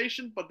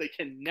conversation, but they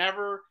can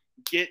never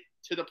get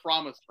to the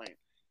promised land.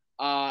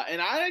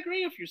 And I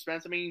agree with you,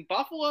 Spence. I mean,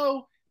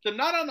 Buffalo, they're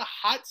not on the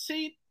hot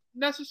seat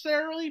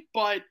necessarily,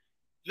 but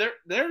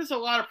there's a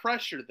lot of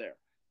pressure there.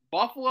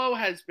 Buffalo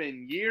has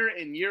been year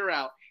in, year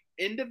out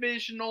in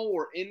divisional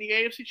or in the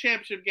AFC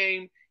Championship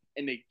game,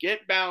 and they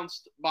get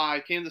bounced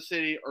by Kansas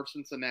City or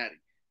Cincinnati.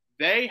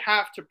 They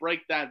have to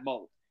break that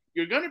mold.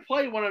 You're going to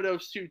play one of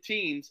those two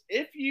teams.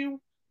 If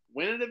you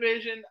win a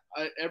division,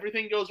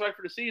 everything goes right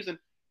for the season,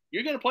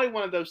 you're going to play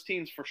one of those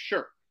teams for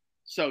sure.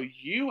 So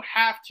you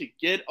have to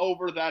get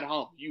over that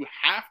hump. You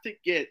have to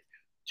get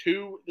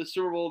to the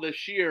Super Bowl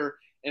this year,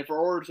 and for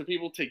order for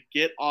people to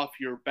get off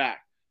your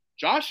back.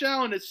 Josh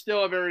Allen is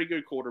still a very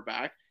good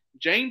quarterback.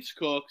 James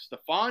Cook,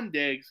 Stephon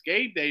Diggs,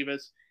 Gabe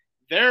Davis,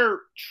 they're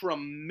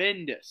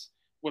tremendous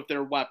with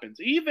their weapons.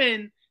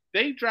 Even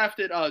they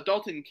drafted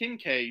Dalton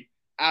Kincaid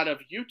out of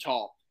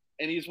Utah,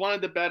 and he's one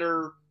of the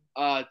better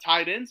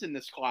tight ends in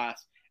this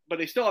class. But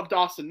they still have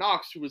Dawson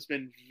Knox, who has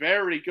been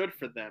very good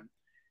for them.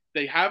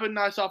 They have a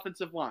nice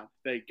offensive line.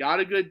 They got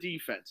a good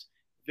defense.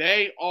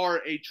 They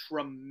are a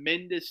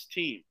tremendous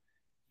team.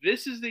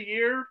 This is the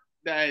year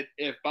that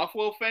if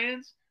Buffalo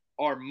fans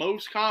are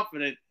most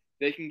confident,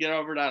 they can get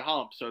over that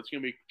hump. So it's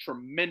going to be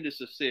tremendous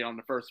to see on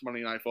the first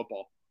Monday Night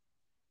Football.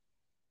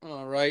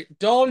 All right,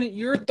 Dalton,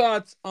 your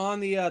thoughts on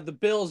the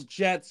Bills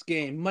Jets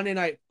game, Monday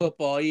Night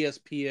Football,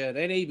 ESPN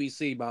and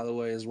ABC, by the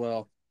way, as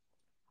well.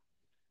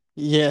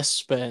 Yes,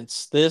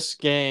 Spence. This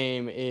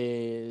game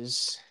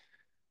is.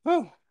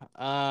 Oh,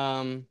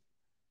 um.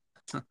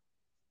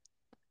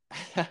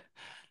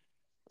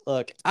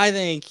 Look, I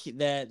think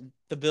that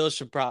the Bills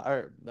should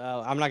probably.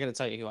 I'm not going to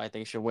tell you who I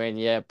think should win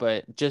yet,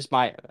 but just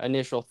my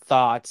initial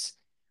thoughts.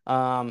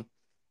 Um,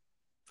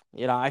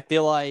 I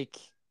feel like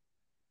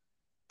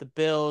the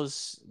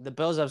Bills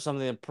have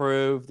something to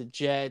prove. The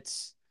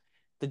Jets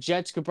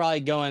could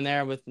probably go in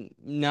there with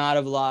not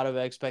a lot of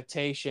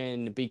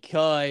expectation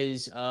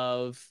because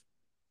of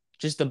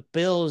just the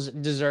Bills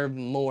deserve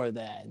more of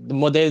that.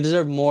 They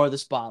deserve more of the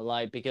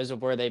spotlight because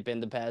of where they've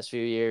been the past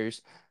few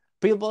years.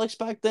 People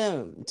expect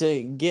them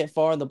to get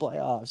far in the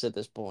playoffs at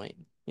this point.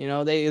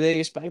 They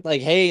expect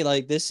like, hey,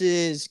 like this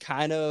is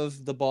kind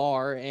of the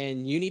bar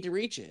and you need to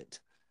reach it.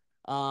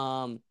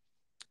 Um,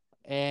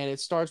 and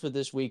it starts with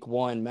this week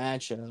 1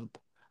 matchup.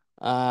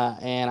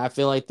 And I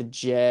feel like the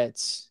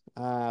Jets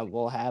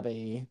will have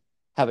a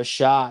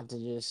shot to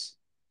just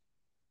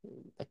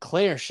a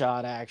clear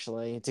shot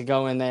actually to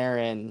go in there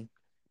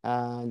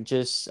and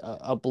just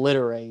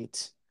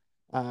obliterate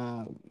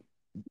uh,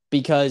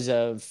 because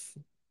of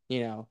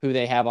who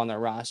they have on their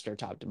roster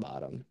top to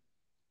bottom.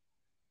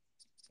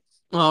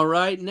 All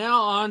right,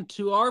 now on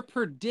to our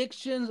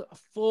predictions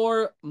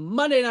for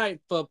Monday Night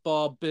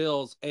Football,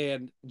 Bills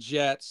and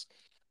Jets.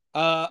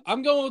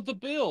 I'm going with the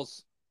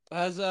Bills.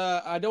 As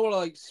I don't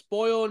want to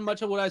spoil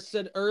much of what I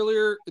said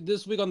earlier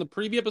this week on the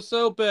preview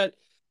episode, but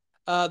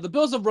the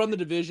Bills have run the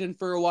division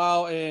for a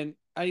while, and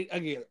I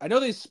know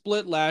they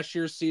split last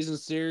year's season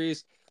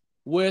series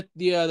with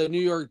the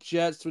New York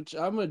Jets, which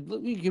let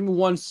me give me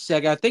 1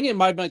 second. I think it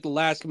might be like the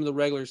last game of the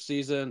regular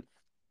season,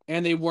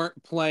 and they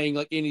weren't playing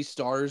like any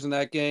starters in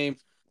that game.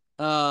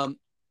 Um,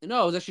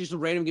 no, it was actually just a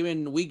random game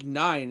in week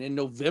 9 in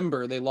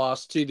November. They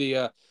lost to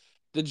the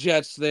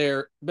Jets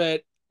there,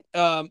 but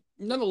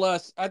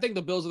nonetheless, I think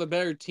the Bills are the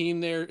better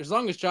team there. As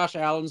long as Josh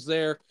Allen's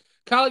there,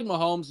 kind of like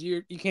Mahomes,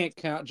 you can't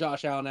count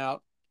Josh Allen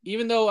out.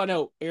 Even though I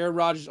know Aaron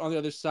Rodgers on the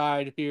other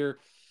side here,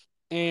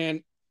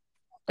 and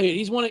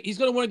he's going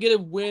to want to get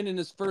a win in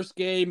his first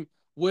game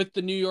with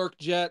the New York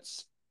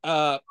Jets.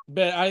 But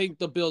I think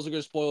the Bills are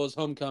going to spoil his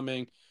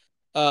homecoming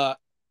uh,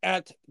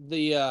 at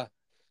the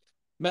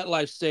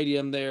MetLife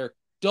Stadium there.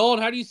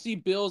 Dolan, how do you see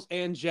Bills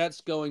and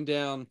Jets going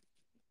down?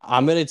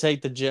 I'm gonna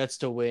take the Jets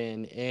to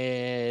win,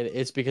 and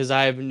it's because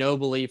I have no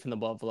belief in the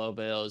Buffalo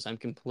Bills. I'm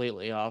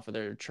completely off of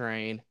their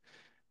train.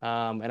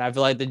 And I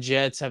feel like the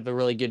Jets have a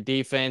really good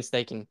defense.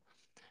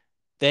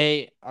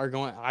 They are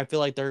going. I feel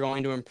like they're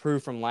going to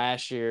improve from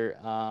last year.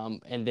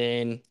 And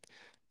then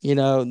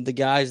the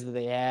guys that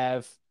they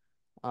have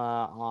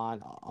on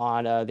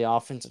the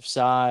offensive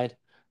side,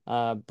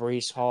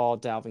 Brees Hall,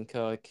 Dalvin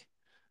Cook,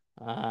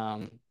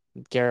 um,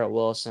 Garrett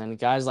Wilson,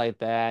 guys like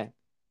that.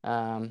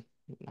 Um,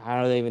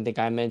 I don't even think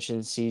I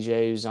mentioned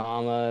CJ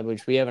Uzama,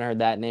 which we haven't heard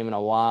that name in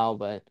a while,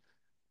 but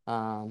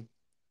um,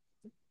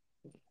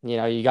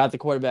 you got the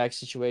quarterback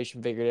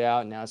situation figured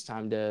out. Now it's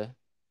time to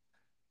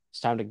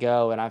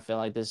go, and I feel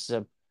like this is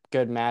a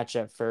good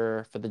matchup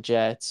for the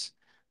Jets.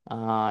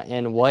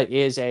 And what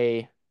is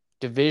a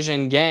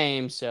division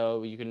game,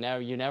 so you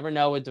never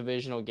know with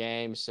divisional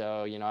games.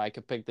 So I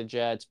could pick the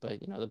Jets, but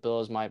the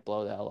Bills might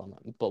blow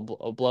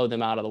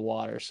them out of the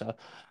water. So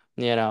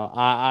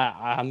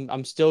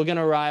I'm still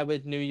gonna ride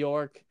with New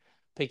York,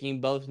 picking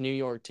both New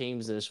York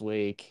teams this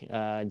week,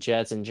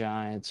 Jets and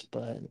Giants.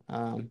 But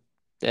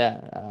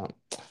yeah,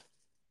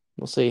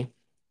 we'll see.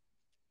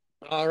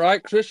 All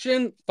right,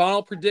 Christian,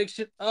 final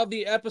prediction of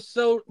the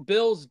episode: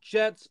 Bills,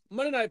 Jets,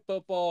 Monday Night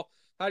Football.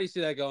 How do you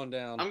see that going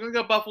down? I'm gonna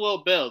go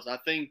Buffalo Bills. I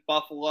think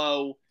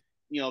Buffalo,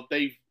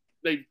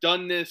 they've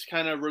done this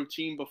kind of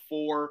routine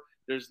before.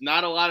 There's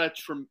not a lot of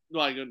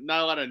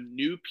not a lot of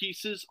new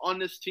pieces on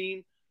this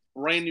team,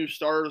 brand new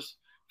stars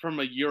from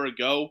a year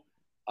ago.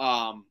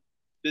 Um,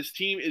 this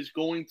team is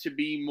going to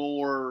be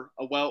more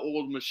a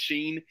well-oiled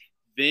machine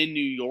than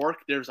New York.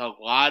 There's a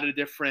lot of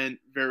different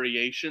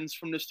variations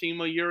from this team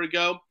a year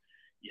ago.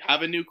 You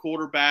have a new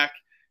quarterback.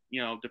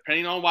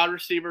 Depending on wide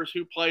receivers,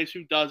 who plays,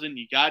 who doesn't,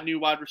 you got new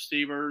wide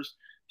receivers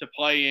to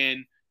play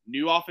in,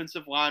 new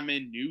offensive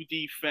linemen, new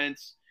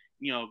defense.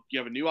 You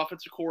have a new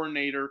offensive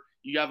coordinator.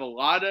 You have a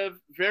lot of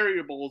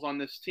variables on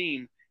this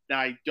team that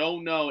I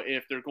don't know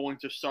if they're going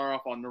to start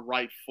off on the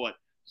right foot.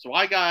 So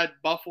I got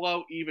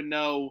Buffalo, even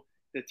though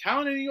the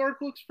talent in New York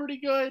looks pretty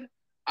good.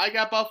 I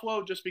got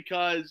Buffalo just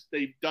because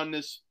they've done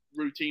this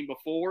routine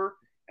before,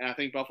 and I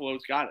think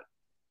Buffalo's got it.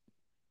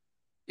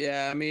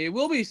 Yeah, I mean, it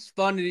will be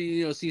fun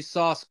to see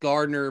Sauce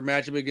Gardner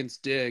match up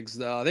against Diggs,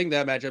 though. I think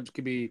that matchup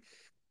could be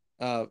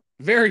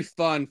very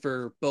fun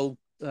for both.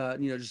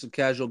 Just a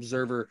casual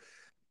observer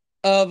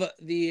of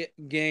the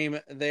game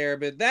there.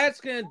 But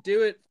that's gonna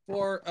do it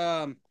for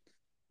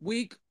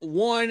week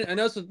 1. I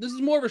know this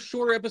is more of a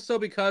shorter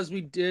episode because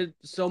we did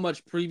so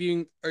much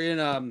previewing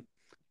in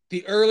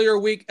the earlier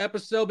week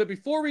episode. But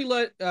before we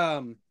wrap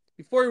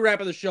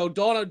up the show,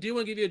 Dawn, I do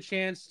want to give you a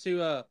chance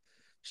to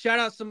shout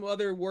out some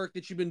other work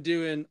that you've been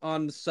doing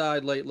on the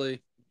side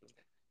lately.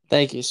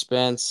 Thank you,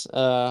 Spence.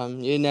 You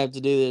didn't have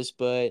to do this,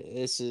 but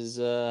it's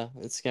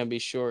gonna be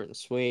short and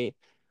sweet.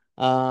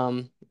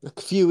 A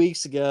few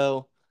weeks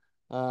ago,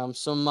 some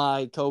of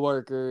my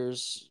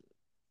coworkers,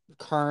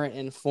 current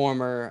and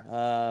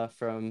former,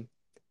 from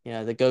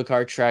the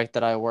go-kart track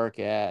that I work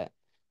at,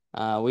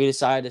 we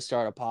decided to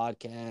start a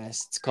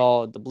podcast. It's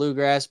called the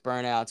Bluegrass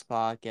Burnouts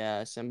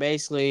Podcast, and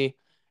basically,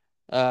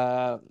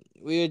 uh,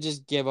 we would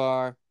just give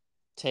our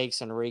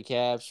takes and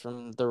recaps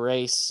from the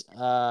races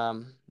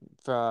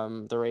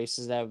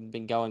that have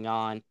been going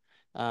on.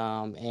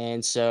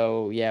 And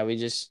so yeah, we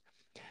just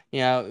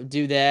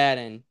do that,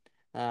 and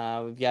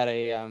we've got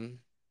a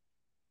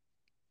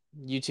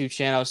YouTube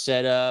channel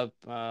set up,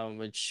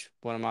 which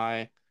one of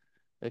my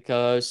the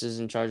co-host is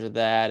in charge of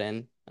that,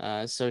 and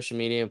social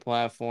media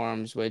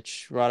platforms,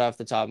 which right off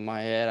the top of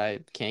my head, I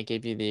can't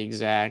give you the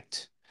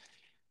exact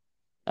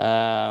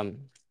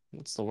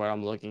what's the word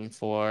I'm looking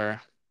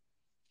for?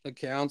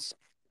 Accounts.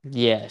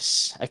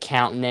 Yes,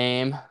 account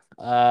name.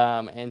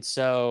 And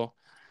so,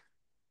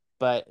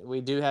 but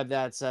we do have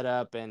that set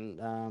up,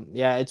 and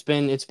yeah, it's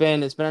been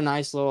a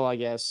nice little, I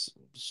guess,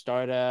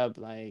 startup,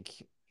 like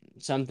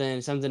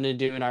something to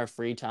do in our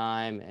free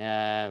time,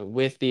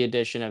 with the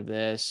addition of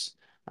this.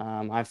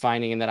 I'm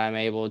finding that I'm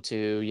able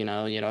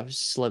to,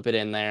 slip it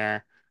in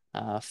there,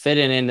 fit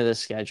it into the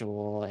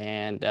schedule,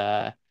 and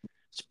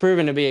it's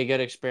proven to be a good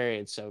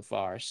experience so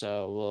far.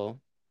 So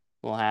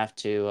we'll have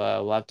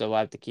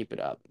to keep it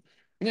up.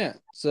 Yeah.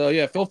 So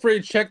yeah, feel free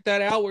to check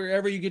that out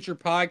wherever you get your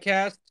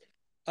podcast.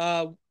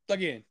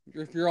 Again,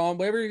 if you're on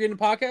wherever you're getting a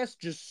podcast,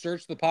 just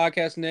search the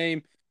podcast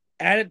name,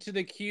 add it to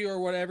the queue or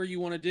whatever you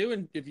want to do.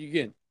 And if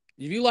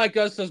you like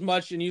us as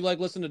much and you like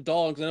listening to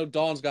Dawn, because I know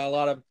Dawn's got a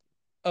lot of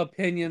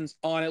opinions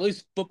on at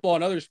least football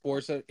and other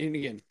sports. And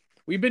again,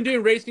 we've been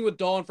doing racing with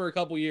Dawn for a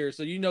couple years,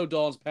 so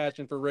Dawn's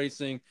passion for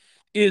racing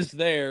is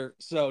there.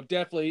 So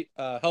definitely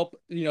help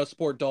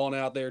support Dawn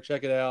out there.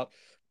 Check it out.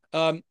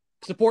 Um,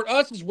 Support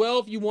us as well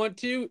if you want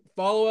to.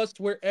 Follow us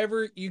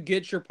wherever you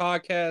get your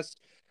podcast,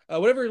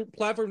 whatever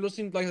platform you're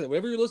listening. Like I said,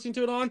 whatever you're listening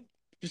to it on,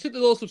 just hit the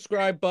little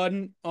subscribe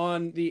button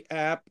on the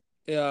app,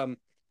 and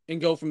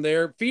go from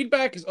there.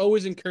 Feedback is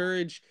always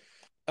encouraged.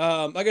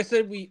 Like I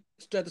said, we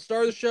at the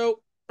start of the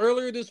show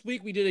earlier this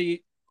week, we did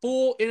a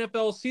full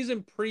NFL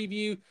season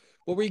preview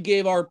where we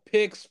gave our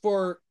picks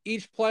for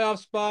each playoff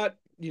spot.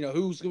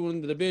 Who's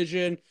going to the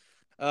division,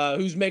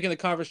 who's making the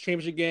conference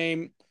championship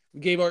game. We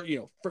gave our,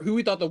 for who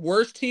we thought the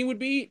worst team would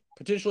be,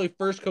 potentially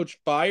first coach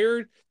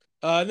fired,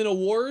 and then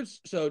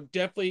awards. So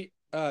definitely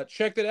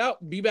check that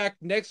out. Be back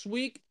next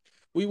week.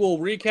 We will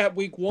recap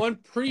week 1,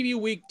 preview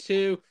week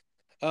 2,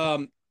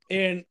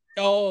 and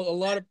a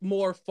lot of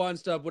more fun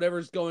stuff,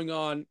 whatever's going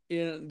on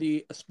in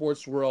the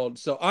sports world.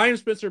 So I am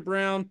Spencer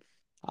Brown.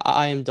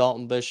 I am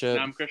Dalton Bishop. And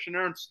I'm Christian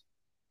Ernst.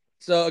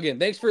 So again,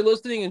 thanks for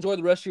listening. Enjoy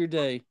the rest of your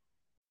day.